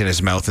 berries in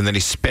his mouth, and then he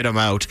spit them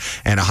out,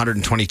 and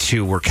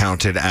 122 were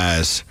counted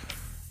as,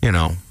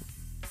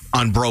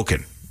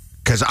 unbroken.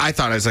 Because I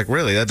was like,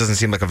 really, that doesn't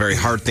seem like a very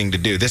hard thing to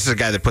do. This is a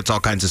guy that puts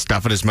all kinds of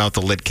stuff in his mouth,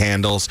 the lit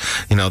candles.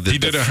 He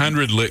did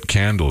 100 lit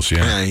candles,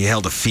 yeah. He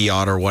held a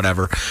Fiat or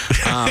whatever.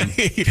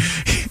 He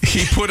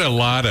put a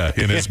Lada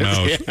in his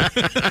mouth.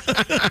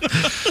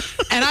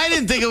 And I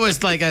didn't think it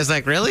was I was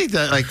like, really?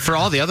 For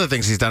all the other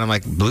things he's done, I'm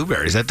like,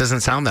 blueberries, that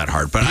doesn't sound that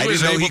hard. But I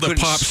was able to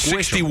pop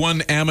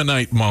 61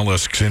 ammonite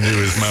mollusks into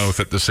his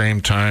mouth at the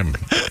same time.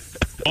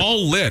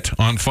 All lit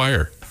on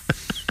fire.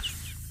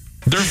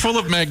 They're full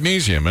of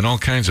magnesium and all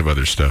kinds of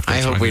other stuff. I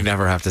hope we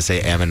never have to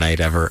say ammonite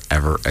ever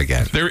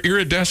again. They're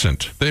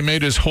iridescent. They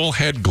made his whole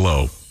head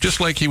glow,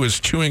 just like he was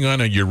chewing on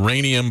a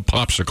uranium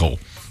popsicle.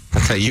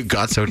 That's how you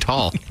got so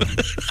tall.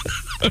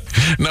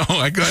 No,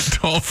 I got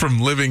tall from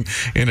living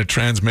in a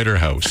transmitter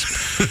house.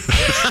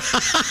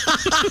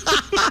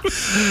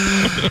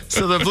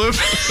 So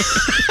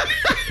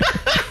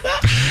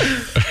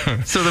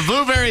the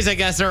blueberries, I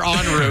guess, are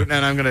en route,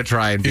 and I'm going to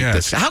try and beat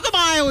this. How come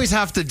I always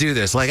have to do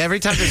this? Every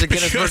time there's a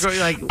Guinness Book,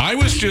 I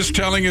was just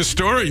telling a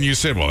story, and you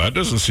said, well, that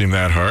doesn't seem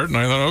that hard. And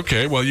I thought,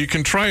 okay, well, you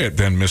can try it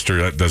then,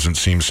 mister. That doesn't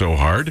seem so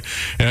hard.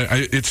 And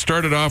it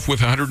started off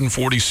with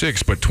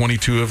 146, but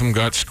 22 of them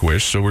got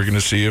squished, so we're going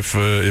to see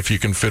if you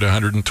can fit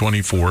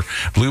 124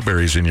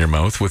 blueberries in your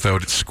mouth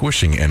without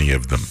squishing any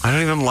of them. I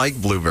don't even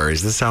like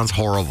blueberries. This sounds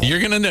horrible.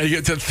 You're going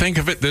to think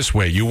of it this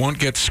way. You won't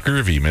get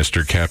scurvy,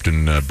 Mr.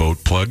 Captain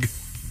Boat Plug.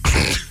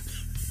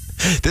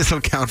 This will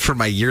count for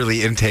my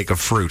yearly intake of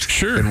fruit.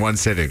 Sure. In one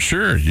sitting.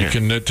 Sure, you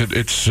can.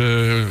 It's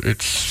a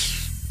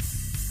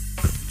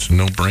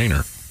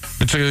no-brainer.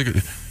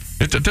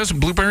 Doesn't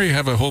blueberry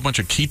have a whole bunch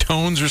of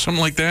ketones or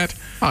something like that?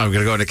 Oh, I'm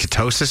gonna go into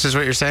ketosis, is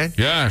what you're saying?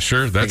 Yeah,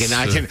 sure. I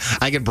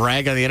can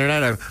brag on the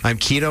internet. I'm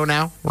keto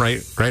now,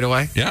 right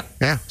away. Yeah,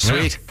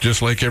 sweet. Yeah.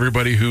 Just like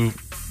everybody who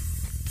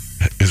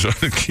is on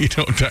a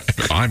keto diet.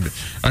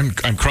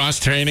 I'm cross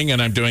training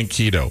and I'm doing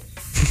keto.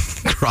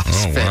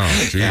 CrossFit. Oh, wow.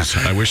 Jeez.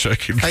 Yeah. I wish I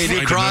could. How you do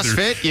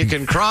CrossFit? You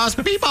can cross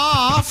beep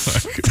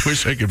off. I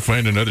wish I could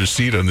find another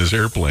seat on this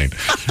airplane.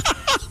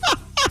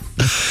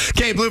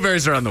 Okay,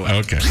 blueberries are on the way.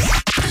 Okay.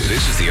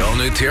 This is the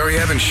all-new Terry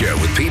Evans Show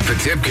with Pete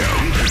Potipcoe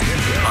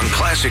on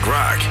Classic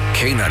Rock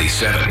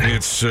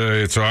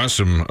K97. It's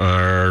awesome.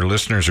 Our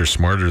listeners are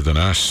smarter than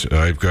us.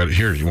 I've got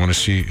here. You want to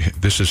see?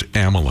 This is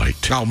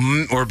amylite. Oh,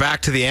 we're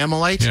back to the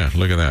amylite? Yeah,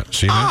 look at that.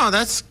 See that? Oh,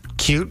 that's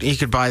cute. You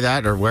could buy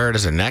that or wear it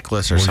as a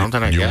necklace or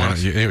something, I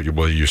guess.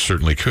 Well, you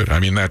certainly could. I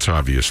mean, that's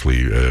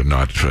obviously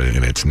not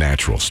in its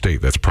natural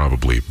state. That's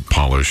probably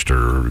polished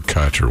or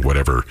cut or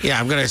whatever. Yeah,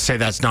 I'm going to say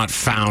that's not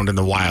found in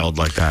the wild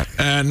like that.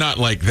 Not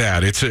like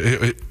that.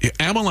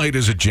 Amylite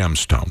is a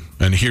gemstone.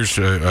 And here's,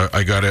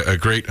 I got a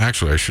great,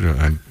 actually,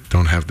 I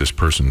don't have this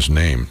person's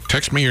name.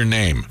 Text me your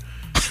name.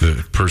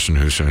 The person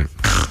who's...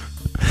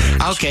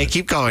 Okay,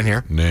 keep going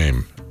here.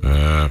 Name.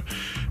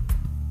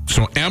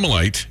 So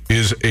amylite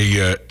is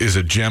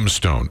a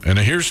gemstone, and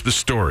here's the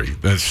story.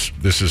 This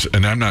is,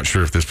 and I'm not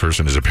sure if this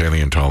person is a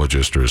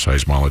paleontologist or a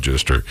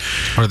seismologist or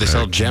they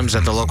sell gems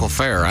at the local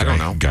fair. I don't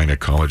know.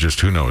 Gynecologist,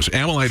 who knows?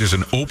 Amylite is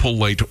an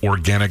opal-light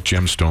organic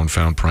gemstone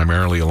found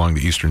primarily along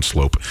the eastern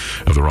slope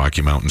of the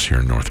Rocky Mountains here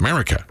in North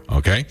America.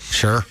 Okay,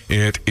 sure.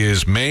 It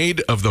is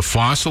made of the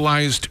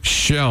fossilized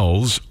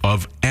shells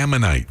of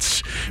ammonites,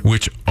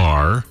 which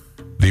are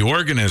the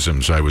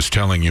organisms I was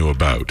telling you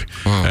about,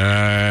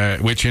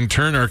 which in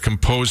turn are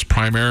composed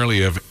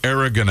primarily of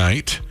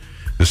aragonite,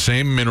 the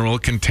same mineral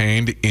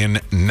contained in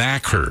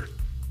nacre,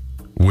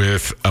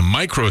 with a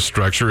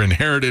microstructure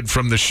inherited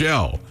from the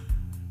shell.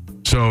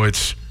 So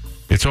it's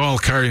all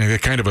kind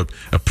of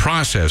a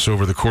process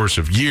over the course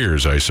of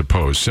years, I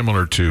suppose,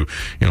 similar to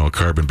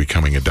carbon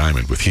becoming a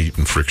diamond with heat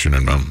and friction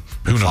and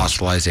who knows,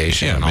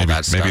 fossilization and all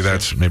that stuff.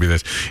 Maybe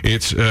that's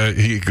it's.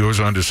 He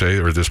goes on to say,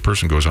 or this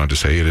person goes on to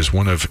say, it is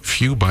one of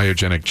few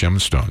biogenic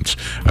gemstones.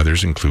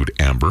 Others include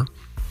amber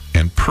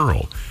and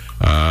pearl.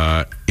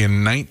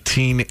 In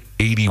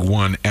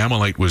 1981,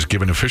 amylite was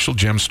given official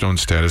gemstone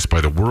status by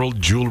the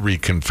World Jewelry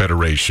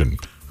Confederation.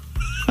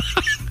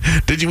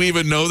 Did you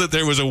even know that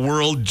there was a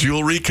World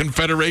Jewelry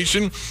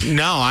Confederation?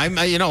 No,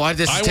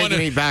 this is taking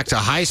me back to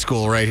high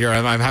school right here.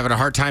 I'm having a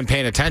hard time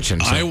paying attention.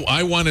 So.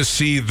 I want to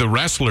see the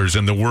wrestlers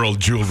in the World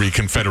Jewelry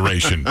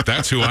Confederation.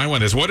 That's who I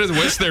want to see.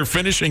 What's their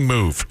finishing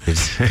move?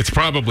 It's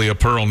probably a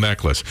pearl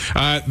necklace.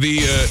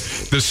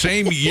 The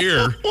same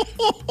year,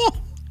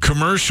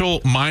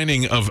 commercial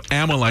mining of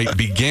amylite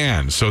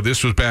began. So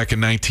this was back in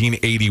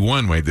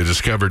 1981 when they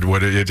discovered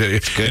what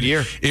it's good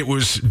year. It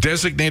was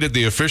designated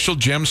the official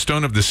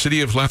gemstone of the city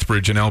of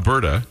Lethbridge in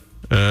Alberta,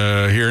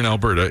 here in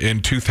Alberta,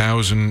 in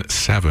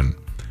 2007.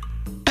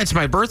 That's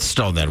my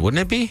birthstone then, wouldn't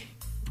it be?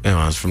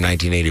 No, it's from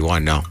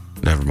 1981. No,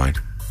 never mind.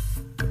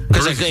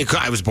 Because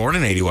I was born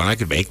in 81. I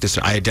could make this.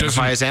 I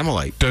identify as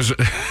amylite.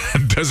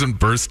 Doesn't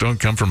birthstone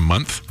come from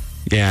month?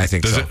 Yeah, I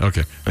think so. Does it?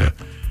 Okay. Yeah.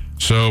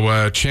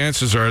 So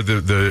chances are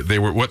they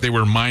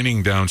were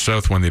mining down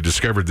south when they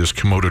discovered this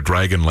Komodo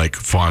dragon-like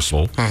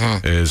fossil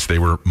is they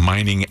were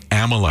mining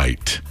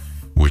amylite,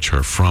 which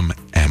are from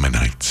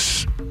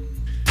ammonites.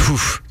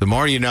 Poof, the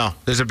more you know.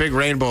 There's a big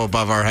rainbow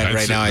above our head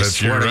right now. I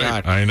swear to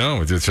God. I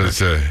know.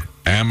 It's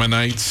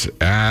ammonites,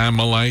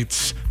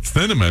 amylites,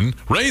 cinnamon,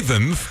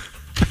 raven.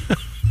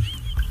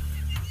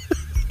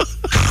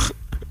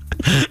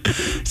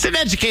 It's an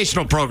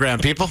educational program,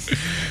 people.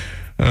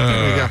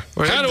 There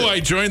we go. How do I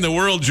join the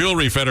World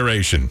Jewelry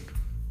Federation?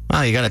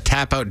 Well, you got to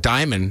tap out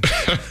diamond.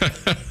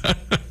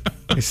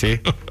 You see?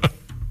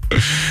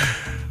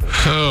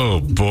 Oh,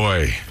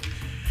 boy.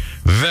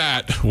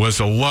 That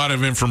was a lot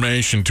of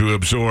information to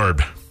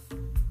absorb.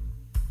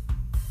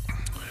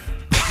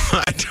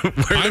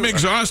 I'm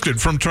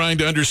exhausted from trying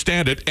to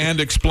understand it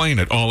and explain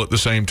it all at the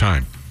same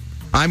time.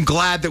 I'm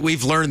glad that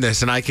we've learned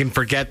this and I can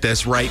forget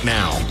this right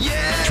now.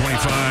 Yeah.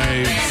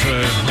 25,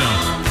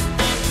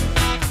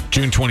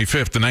 June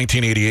 25th,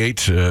 1988,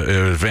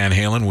 Van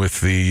Halen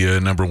with the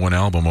number one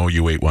album,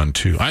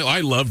 OU812.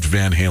 I loved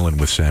Van Halen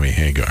with Sammy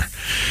Hagar.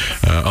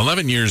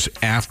 11 years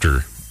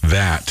after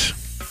that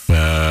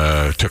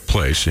took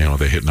place,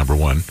 they hit number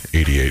one,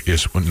 88,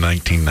 is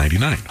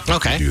 1999.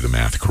 Okay. If you do the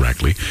math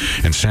correctly.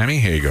 And Sammy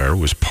Hagar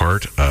was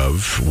part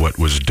of what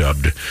was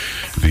dubbed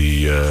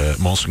the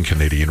Molson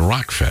Canadian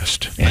Rock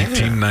Fest,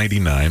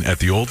 1999, at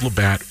the old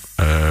Labatt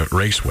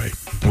Raceway,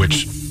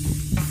 which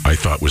I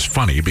thought was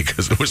funny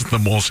because it was the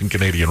Molson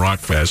Canadian Rock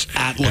Fest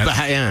at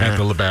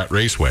the Labatt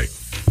Raceway.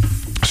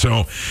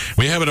 So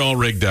we have it all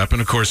rigged up,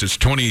 and of course it's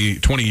 20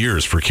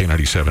 years for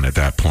K97 at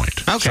that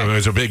point. Okay. So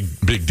it's a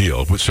big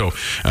deal. So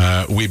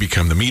we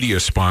become the media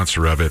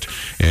sponsor of it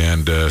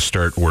and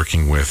start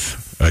working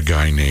with a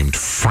guy named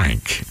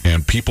Frank.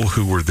 And people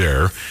who were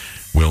there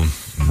will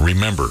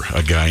remember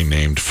a guy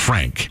named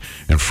Frank.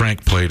 And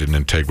Frank played an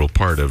integral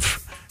part of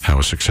how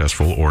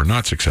successful or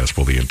not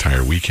successful the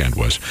entire weekend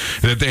was.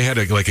 That they had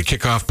a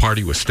kickoff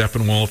party with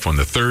Steppenwolf on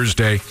the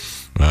Thursday.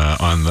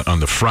 On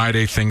the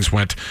Friday, things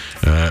went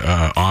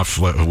off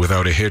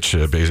without a hitch.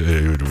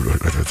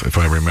 If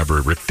I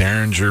remember, Rick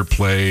Derringer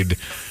played,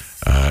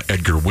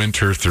 Edgar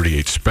Winter,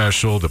 38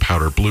 Special, the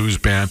Powder Blues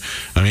Band.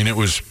 I mean, it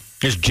was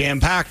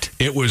jam-packed.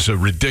 It was a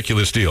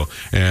ridiculous deal.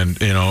 And,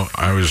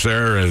 I was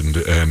there and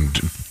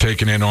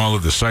taking in all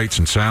of the sights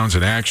and sounds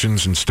and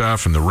actions and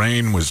stuff, and the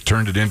rain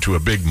turned it into a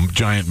big,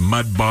 giant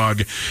mud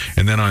bog.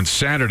 And then on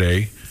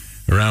Saturday,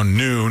 around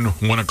noon,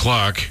 1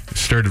 o'clock,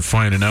 started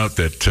finding out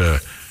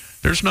that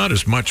there's not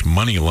as much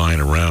money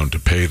lying around to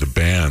pay the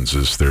bands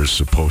as there's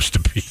supposed to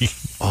be.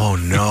 Oh,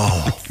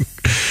 no.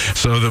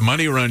 So the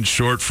money runs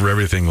short for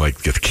everything like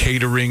the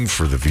catering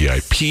for the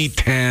VIP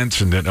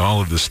tents and then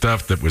all of the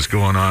stuff that was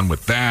going on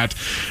with that.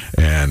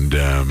 And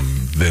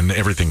then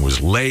everything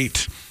was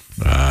late.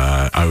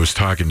 I was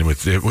talking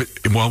with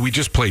we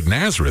just played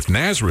Nazareth.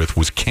 Nazareth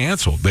was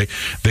canceled.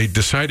 They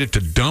decided to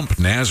dump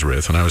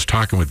Nazareth, and I was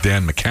talking with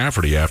Dan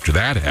McCafferty after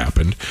that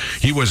happened.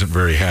 He wasn't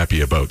very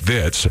happy about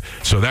this.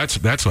 So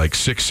that's like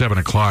 6, 7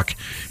 o'clock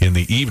in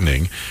the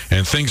evening,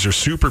 and things are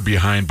super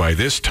behind by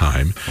this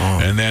time. Oh.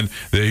 And then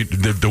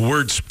the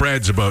word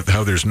spreads about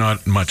how there's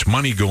not much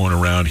money going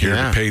around here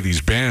to pay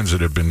these bands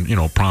that have been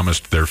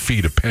promised their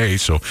fee to pay.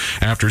 So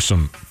after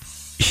some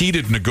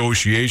heated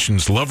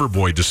negotiations,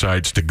 Loverboy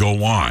decides to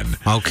go on.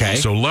 Okay.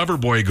 So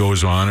Loverboy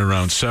goes on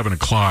around 7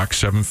 o'clock,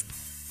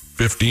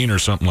 7:15 or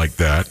something like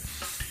that.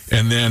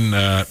 And then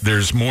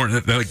there's more.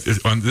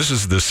 This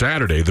is the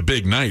Saturday, the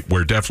big night,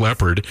 where Def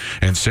Leppard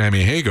and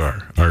Sammy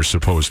Hagar are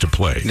supposed to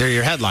play. They're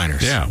your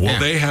headliners. Yeah. Well,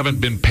 they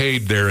haven't been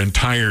paid their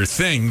entire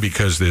thing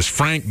because this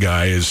Frank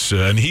guy is,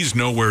 and he's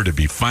nowhere to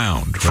be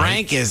found.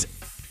 Frank is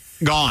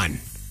Gone.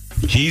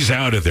 He's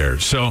out of there.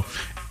 So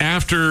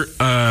after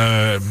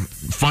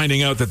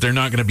finding out that they're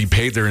not going to be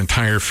paid their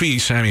entire fee,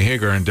 Sammy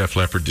Hagar and Def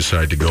Leppard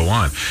decide to go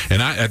on.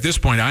 And at this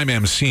point, I'm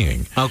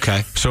emceeing.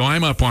 Okay. So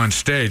I'm up on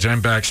stage.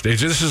 I'm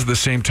backstage. This is the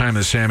same time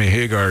that Sammy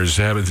Hagar is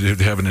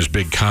having his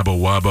big Cabo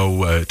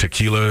Wabo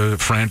tequila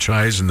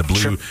franchise in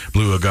the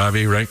blue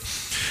agave, right?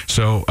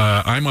 So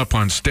I'm up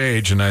on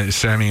stage, and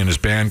Sammy and his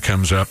band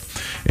comes up,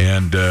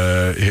 and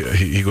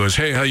he goes,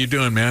 "Hey, how you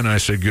doing, man?" And I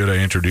said, "Good." I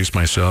introduced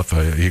myself.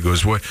 He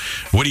goes, "What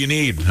do you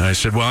need?" And I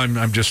said, "Well,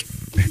 I'm just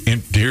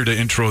here to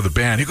intro the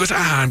band." He goes,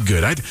 "I'm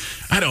good. I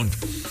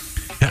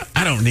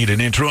don't need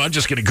an intro. I'm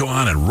just going to go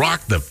on and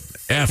rock the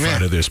F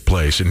out of this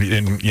place."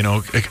 And you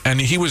know, and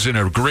he was in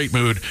a great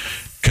mood,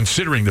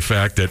 considering the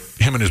fact that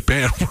him and his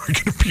band were going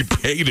to be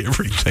paid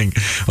everything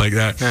like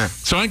that. Yeah.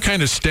 So I'm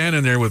kind of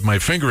standing there with my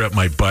finger up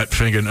my butt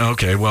thinking,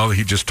 okay, well,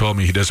 he just told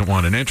me he doesn't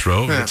want an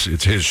intro. Yeah.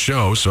 It's his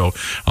show, so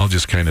I'll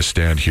just kind of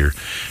stand here.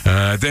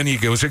 Then he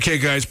goes, "Okay,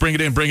 guys, bring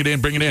it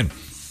in.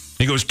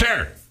 He goes,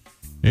 "Ter."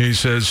 He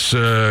says,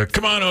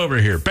 "Come on over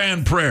here,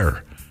 band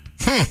prayer."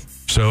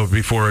 So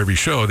before every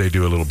show, they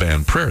do a little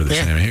band prayer this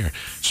time here.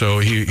 So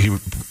he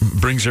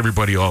brings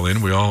everybody all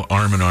in. We all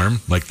arm in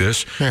arm like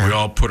this. Yeah. We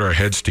all put our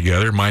heads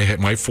together.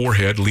 My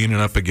forehead leaning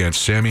up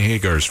against Sammy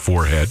Hagar's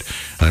forehead.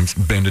 I'm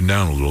bending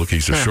down a little.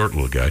 He's a short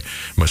little guy.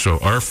 So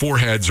our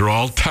foreheads are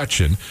all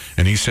touching,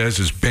 and he says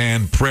his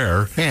band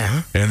prayer.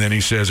 Yeah. And then he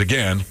says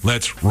again,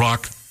 "Let's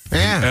rock the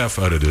F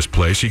out of this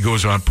place." He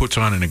goes on, puts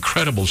on an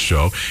incredible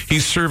show.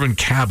 He's serving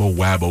Cabo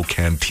Wabo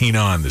Cantina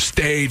on the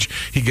stage.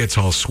 He gets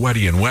all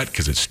sweaty and wet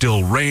because it's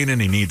still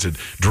raining. He needs a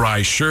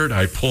dry shirt.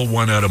 I pull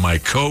one out of my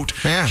coat.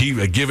 Yeah.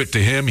 I give it to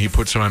him. He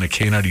puts on a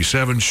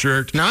K97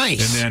 shirt.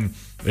 Nice. And then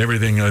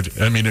everything,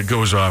 it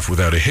goes off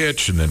without a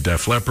hitch. And then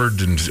Def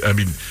Leppard. And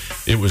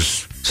it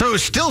was... So it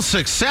was still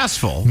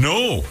successful?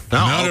 No,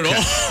 not at all.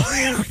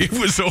 It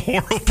was a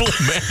horrible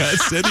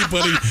mess.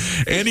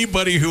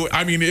 Anybody who,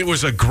 it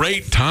was a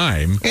great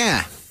time.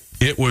 Yeah.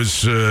 It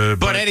was...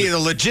 but any of the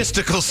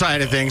logistical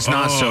side of things,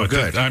 not so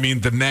good.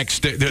 The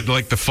next day,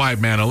 like the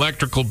 5-man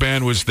electrical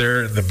band was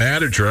there. The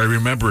manager, I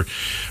remember,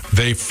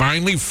 they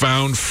finally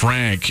found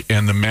Frank,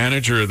 and the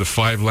manager of the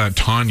 5-man,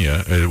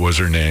 Tanya was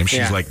her name.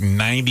 She's like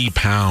 90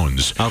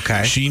 pounds.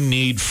 Okay. She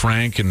kneed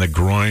Frank in the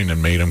groin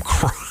and made him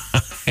cry.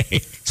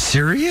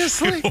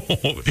 Seriously?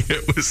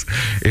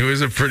 It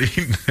was a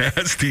pretty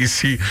nasty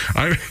scene.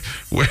 I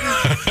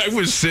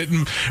was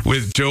sitting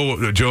with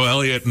Joe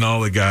Elliott and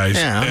all the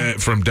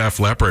guys from Def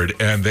Leppard,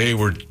 and they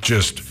were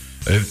just...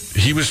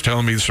 he was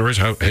telling me the stories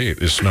how, hey,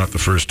 it's not the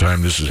first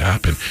time this has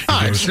happened.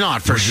 It's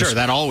not, for sure.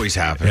 That always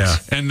happens. Yeah,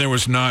 and there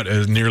was not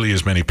nearly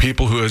as many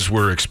people as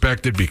were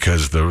expected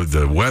because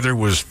the weather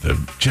was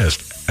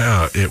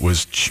it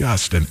was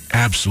just an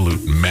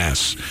absolute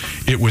mess.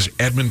 It was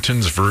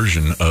Edmonton's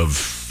version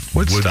of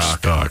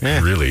Woodstock,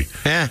 really.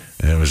 Yeah.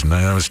 That was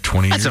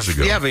 20 years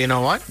ago. Yeah, but you know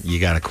what? You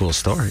got a cool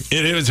story.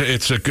 It is.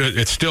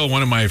 It's still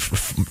one of my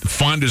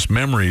fondest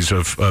memories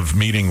of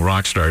meeting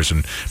rock stars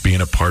and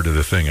being a part of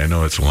the thing. I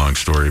know it's a long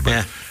story,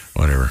 but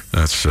whatever.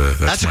 That's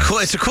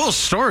it's a cool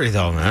story,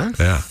 though, man.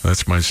 Yeah,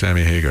 that's my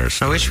Sammy Hagar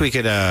story. I wish we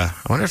could. I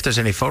wonder if there's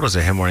any photos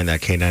of him wearing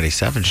that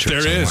K97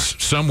 shirt. There is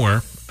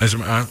somewhere.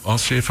 I'll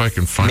see if I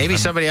can find. Maybe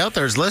somebody out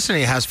there is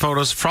listening has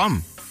photos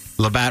from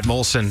Labatt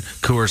Molson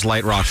Coors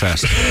Light Rock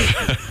Fest.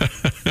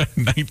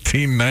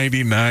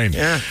 1999.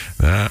 Yeah.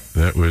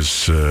 That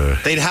was...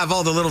 They'd have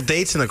all the little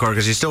dates in the corner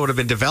because you still would have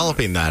been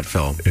developing that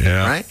film.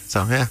 Yeah. Right?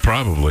 So, yeah.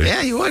 Probably.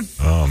 Yeah, you would.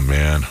 Oh,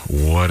 man.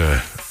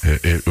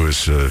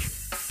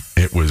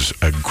 It was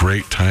a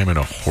great time and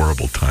a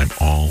horrible time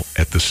all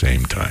at the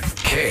same time.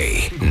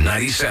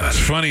 K97. It's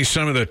funny,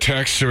 some of the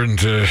texts and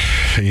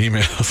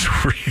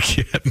emails we're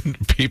getting,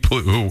 people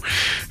who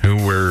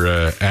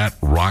were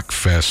at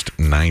Rockfest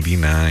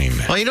 99.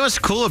 Well, you know what's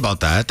cool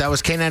about that? That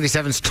was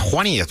K97's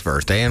 20th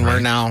birthday, and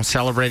we're now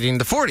celebrating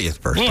the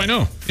 40th birthday. Oh, I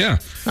know. Yeah.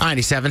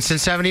 97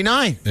 since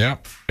 79. Yeah.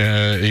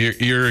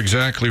 You're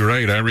exactly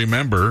right. I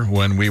remember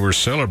when we were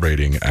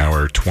celebrating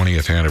our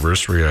 20th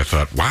anniversary, I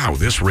thought, wow,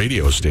 this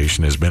radio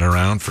station has been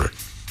around for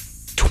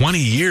 20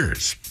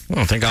 years.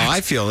 I think how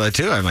I feel that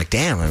too. I'm like,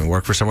 damn, I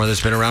work for somewhere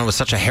that's been around with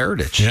such a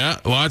heritage. Yeah,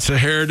 lots of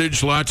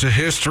heritage, lots of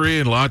history,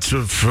 and lots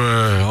of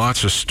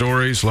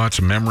stories, lots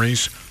of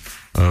memories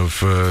of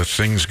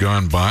things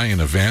gone by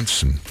and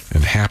events and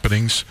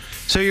happenings.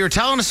 So you were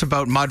telling us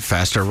about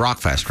Mudfest, or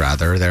Rockfest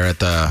rather. They're at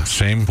the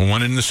same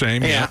one in the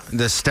same. Yeah,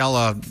 the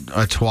Stella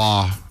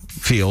Artois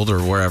field or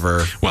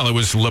wherever. Well, it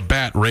was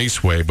Labatt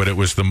Raceway, but it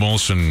was the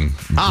Molson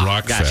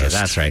Rockfest. Gotcha,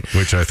 that's right.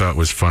 Which I thought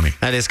was funny.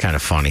 That is kind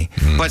of funny.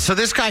 But so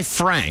this guy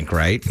Frank,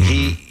 right?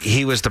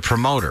 He was the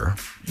promoter,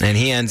 and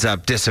he ends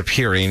up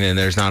disappearing, and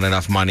there's not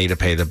enough money to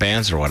pay the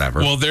bands or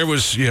whatever. Well,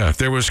 you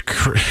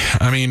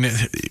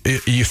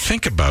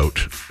think about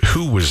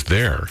who was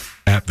there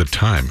at the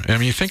time. I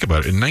mean, you think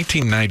about it. In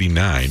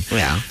 1999,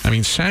 I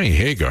mean, Sammy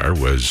Hagar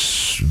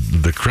was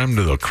the creme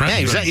de la creme.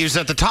 Yeah, he was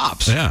at the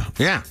tops. Yeah.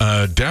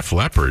 Def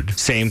Leppard.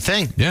 Same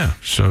thing. Yeah.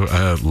 So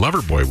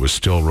Loverboy was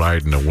still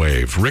riding a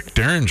wave. Rick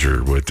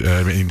Derringer would,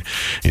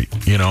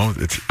 all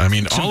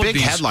Some of big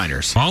these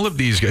headliners. All of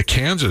these,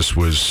 Kansas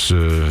was,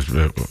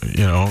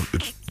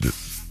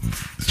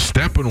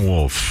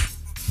 Steppenwolf.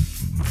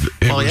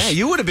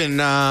 You would have been,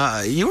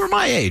 you were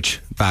my age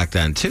back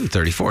then too,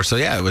 34. So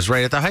yeah, it was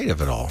right at the height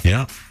of it all.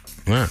 Yeah.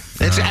 Yeah.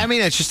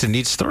 It's just a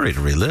neat story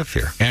to relive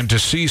here. And to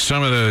see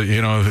some of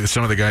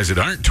the guys that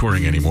aren't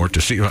touring anymore,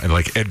 to see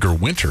like Edgar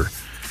Winter.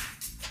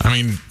 I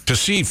mean, to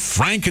see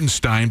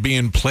Frankenstein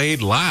being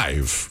played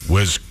live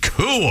was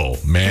cool,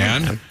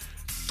 man. Yeah.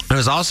 It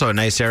was also a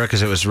nice era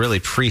because it was really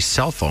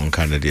pre-cell phone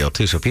kind of deal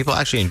too. So people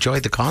actually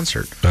enjoyed the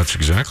concert. That's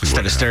exactly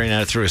instead of staring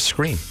at it through a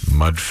screen.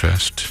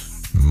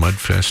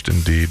 Mudfest,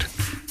 indeed.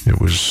 It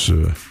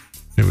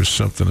was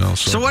something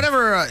else. So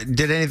whatever,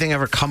 did anything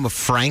ever come of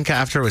Frank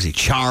after? Was he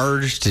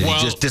charged? Did he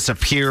just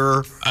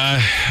disappear?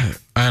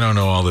 I don't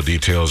know all the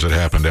details that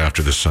happened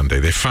after the Sunday.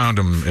 They found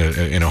him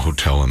in a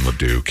hotel in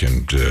Leduc,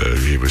 and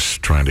he was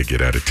trying to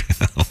get out of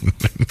town.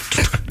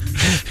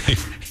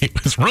 He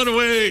was run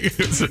away,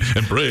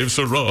 and brave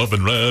Sir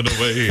Robin ran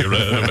away.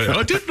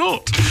 I did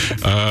not.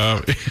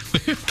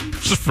 It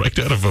was right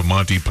out of a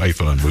Monty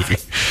Python movie.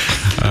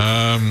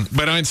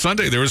 But on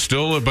Sunday, there was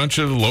still a bunch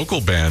of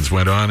local bands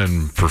went on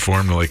and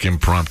performed like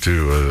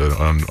impromptu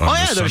on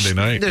Sunday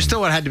night. There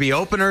still had to be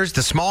openers,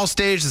 the small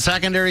stage, the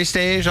secondary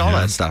stage, all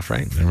that stuff,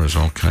 right? There was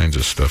all kinds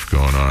of stuff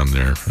going on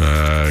there.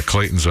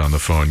 Clayton's on the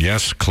phone.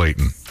 Yes,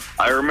 Clayton.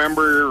 I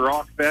remember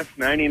Rockfest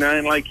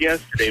 99 like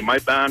yesterday. My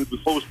band was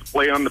supposed to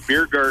play on the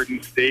beer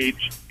garden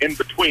stage in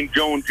between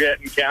Joan Jett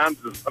and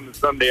Kansas on the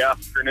Sunday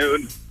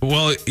afternoon.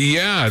 Well,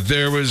 yeah,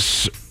 there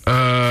was...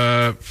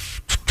 I'm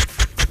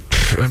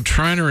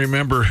trying to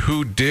remember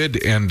who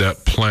did end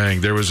up playing.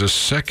 There was a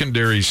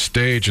secondary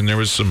stage, and there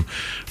was some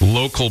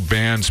local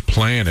bands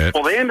playing it.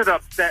 Well, they ended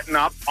up setting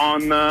up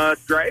on the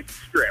drive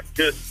strip,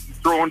 just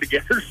throwing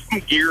together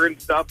some gear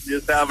and stuff,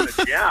 just having a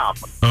jam.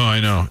 Oh, I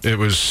know. It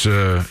was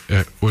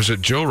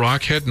it Joe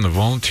Rockhead and the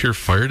volunteer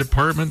fire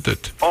department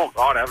that... Oh,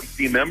 God, I haven't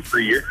seen them for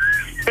years.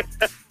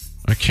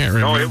 I can't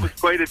remember. No, it was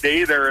quite a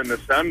day there on the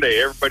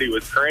Sunday. Everybody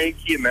was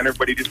cranky, and then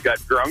everybody just got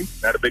drunk and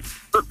had a big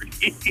party.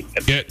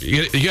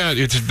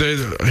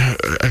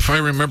 If I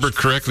remember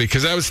correctly,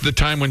 because that was the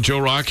time when Joe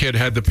Rockhead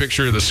had the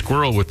picture of the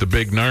squirrel with the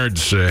big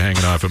nards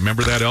hanging off.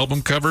 Remember that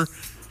album cover?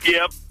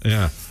 Yep.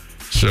 Yeah.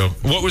 So,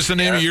 what was the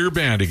name of your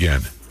band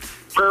again?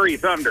 Prairie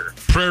Thunder.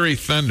 Prairie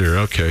Thunder.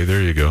 Okay,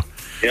 there you go.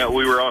 Yeah,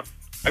 we were on.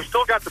 I've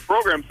still got the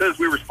program. Says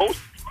we were supposed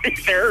to be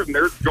there, and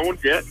there's Joan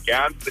Jett and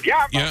Gans. Said,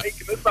 I'm not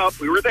making this up.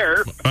 We were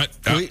there.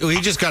 We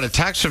just got a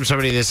text from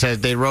somebody that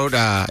said they wrote.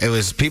 It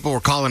was people were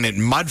calling it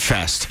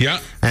Mudfest.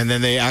 Yeah. And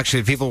then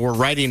people were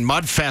writing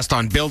Mudfest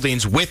on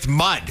buildings with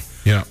mud.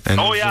 Yeah. And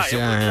it was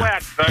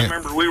wet. I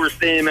remember we were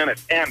staying in a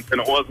tent,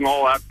 and it wasn't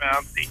all that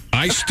fancy.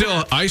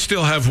 I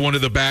still have one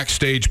of the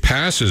backstage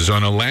passes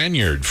on a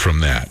lanyard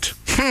from that.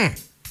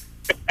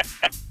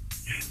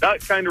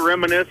 That kind of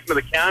reminiscent of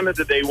the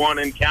Canada Day one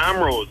in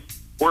Camrose,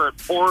 where it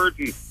poured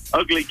and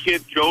Ugly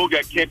Kid Joe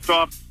got kicked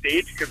off the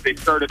stage because they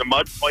started a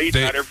mud fight.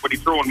 Had everybody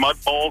throwing mud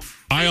balls.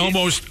 I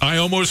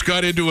almost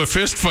got into a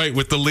fist fight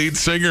with the lead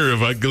singer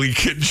of Ugly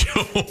Kid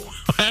Joe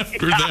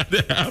after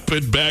that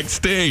happened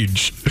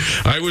backstage.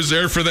 I was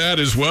there for that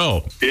as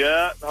well.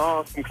 Yeah,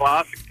 some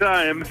classic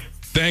times.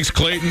 Thanks,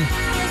 Clayton.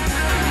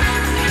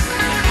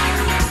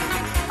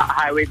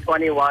 Highway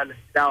 21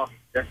 south,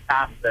 just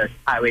past the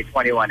Highway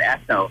 21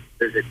 Esso,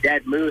 there's a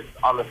dead moose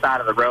on the side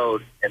of the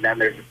road, and then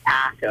there's a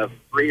pack of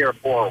 3 or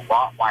 4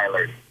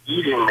 Rottweilers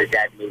eating the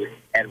dead moose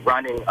and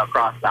running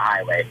across the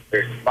highway.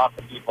 There's lots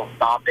of people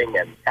stopping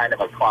and kind of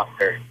a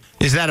cluster.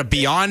 Is that a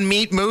Beyond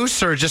Meat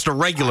moose or just a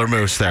regular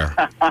moose there?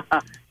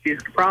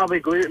 She's probably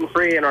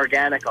gluten-free and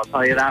organic, I'll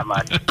tell you that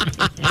much.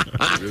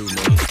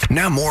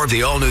 Now more of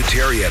the all-new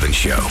Terry Evans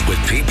Show with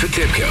Pete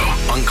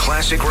Potipcoe on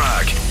Classic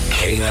Rock,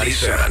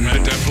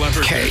 K97.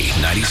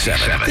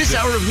 K97. This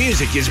hour of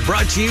music is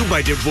brought to you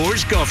by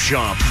DeBoer's Golf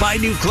Shop. Buy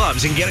new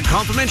clubs and get a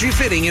complimentary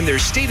fitting in their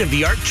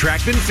state-of-the-art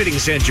Trackman fitting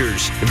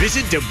centers.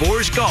 Visit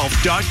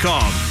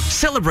DeBoersGolf.com.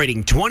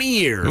 Celebrating 20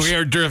 years. We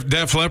are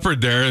Def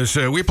Leppard there.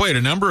 We played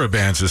a number of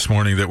bands this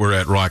morning that were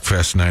at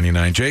Rockfest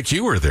 99. Jake,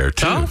 you were there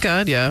too. Oh,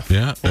 God, yeah.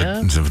 Yeah.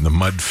 The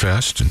Mud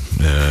Fest.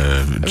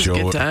 And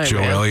Joe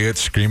Elliott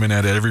screaming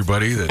at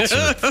everybody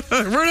that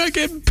we're not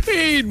getting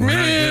paid, man. We're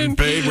not getting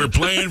paid. We're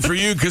playing for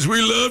you because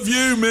we love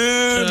you,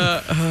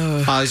 man.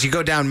 As you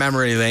go down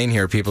memory lane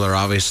here, people are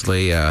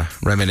obviously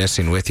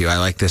reminiscing with you. I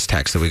like this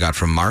text that we got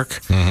from Mark.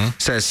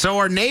 It says, so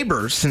our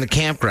neighbors in the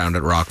campground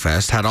at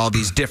Rockfest had all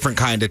these different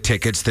kind of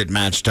tickets that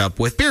matched up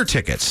with beer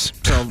tickets.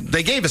 So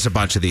they gave us a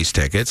bunch of these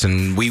tickets,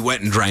 and we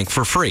went and drank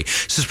for free.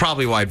 This is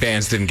probably why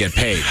bands didn't get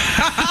paid.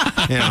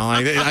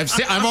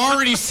 I've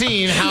already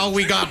seen how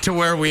we got to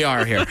where we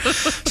are here.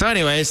 So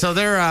anyway, so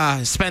they're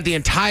spent the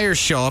entire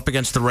show up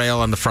against the rail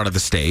on the front of the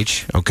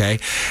stage, okay?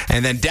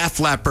 And then Def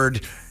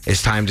Leppard,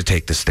 it's time to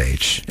take the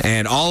stage.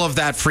 And all of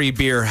that free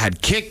beer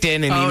had kicked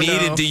in, and he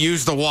needed to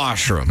use the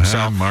washroom.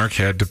 So Mark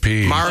had to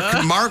pee.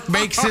 Mark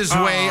makes his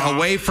way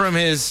away from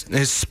his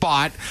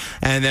spot,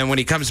 and then when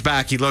he comes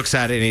back, he looks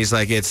at it, and he's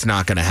like, it's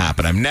not going to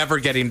happen. I'm never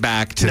getting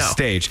back to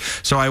stage.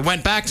 So I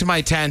went back to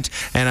my tent,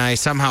 and I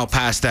somehow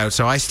passed out.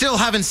 So I still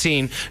haven't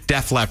seen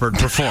Def Leppard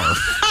perform.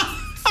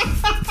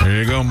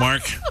 There you go,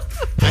 Mark.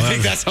 I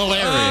think that's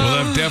hilarious.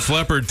 We'll have Def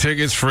Leppard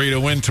tickets for you to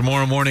win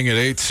tomorrow morning at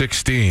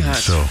 8:16.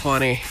 That's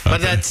funny.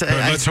 But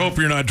let's hope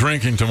you're not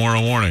drinking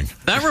tomorrow morning.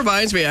 That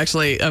reminds me,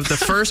 actually, of the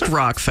first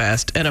Rock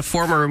Fest and a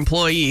former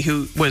employee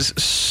who was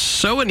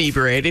so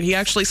inebriated he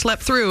actually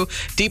slept through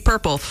Deep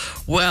Purple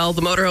while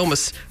the motorhome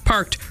was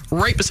parked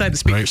right beside the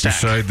speaker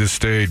stack. Beside the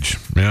stage.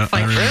 Yeah.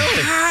 Like,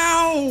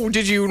 how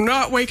did you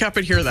not wake up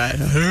and hear that?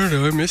 I don't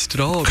know. I missed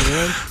it all,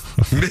 man.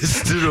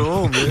 Missed it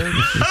all, man.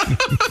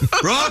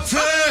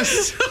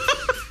 Rockfest!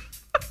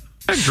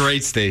 A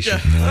great station.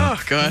 Yeah.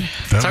 Oh, God.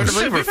 It's hard to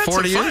believe we're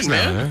 40 years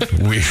now.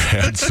 We've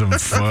had some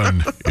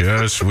fun.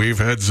 Yes, we've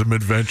had some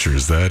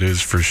adventures. That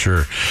is for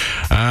sure.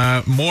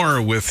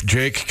 More with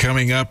Jake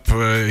coming up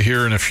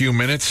here in a few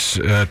minutes.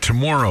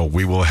 Tomorrow,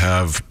 we will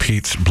have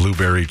Pete's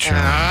Blueberry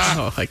Challenge.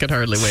 Oh, I can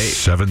hardly wait.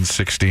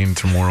 7:16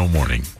 tomorrow morning.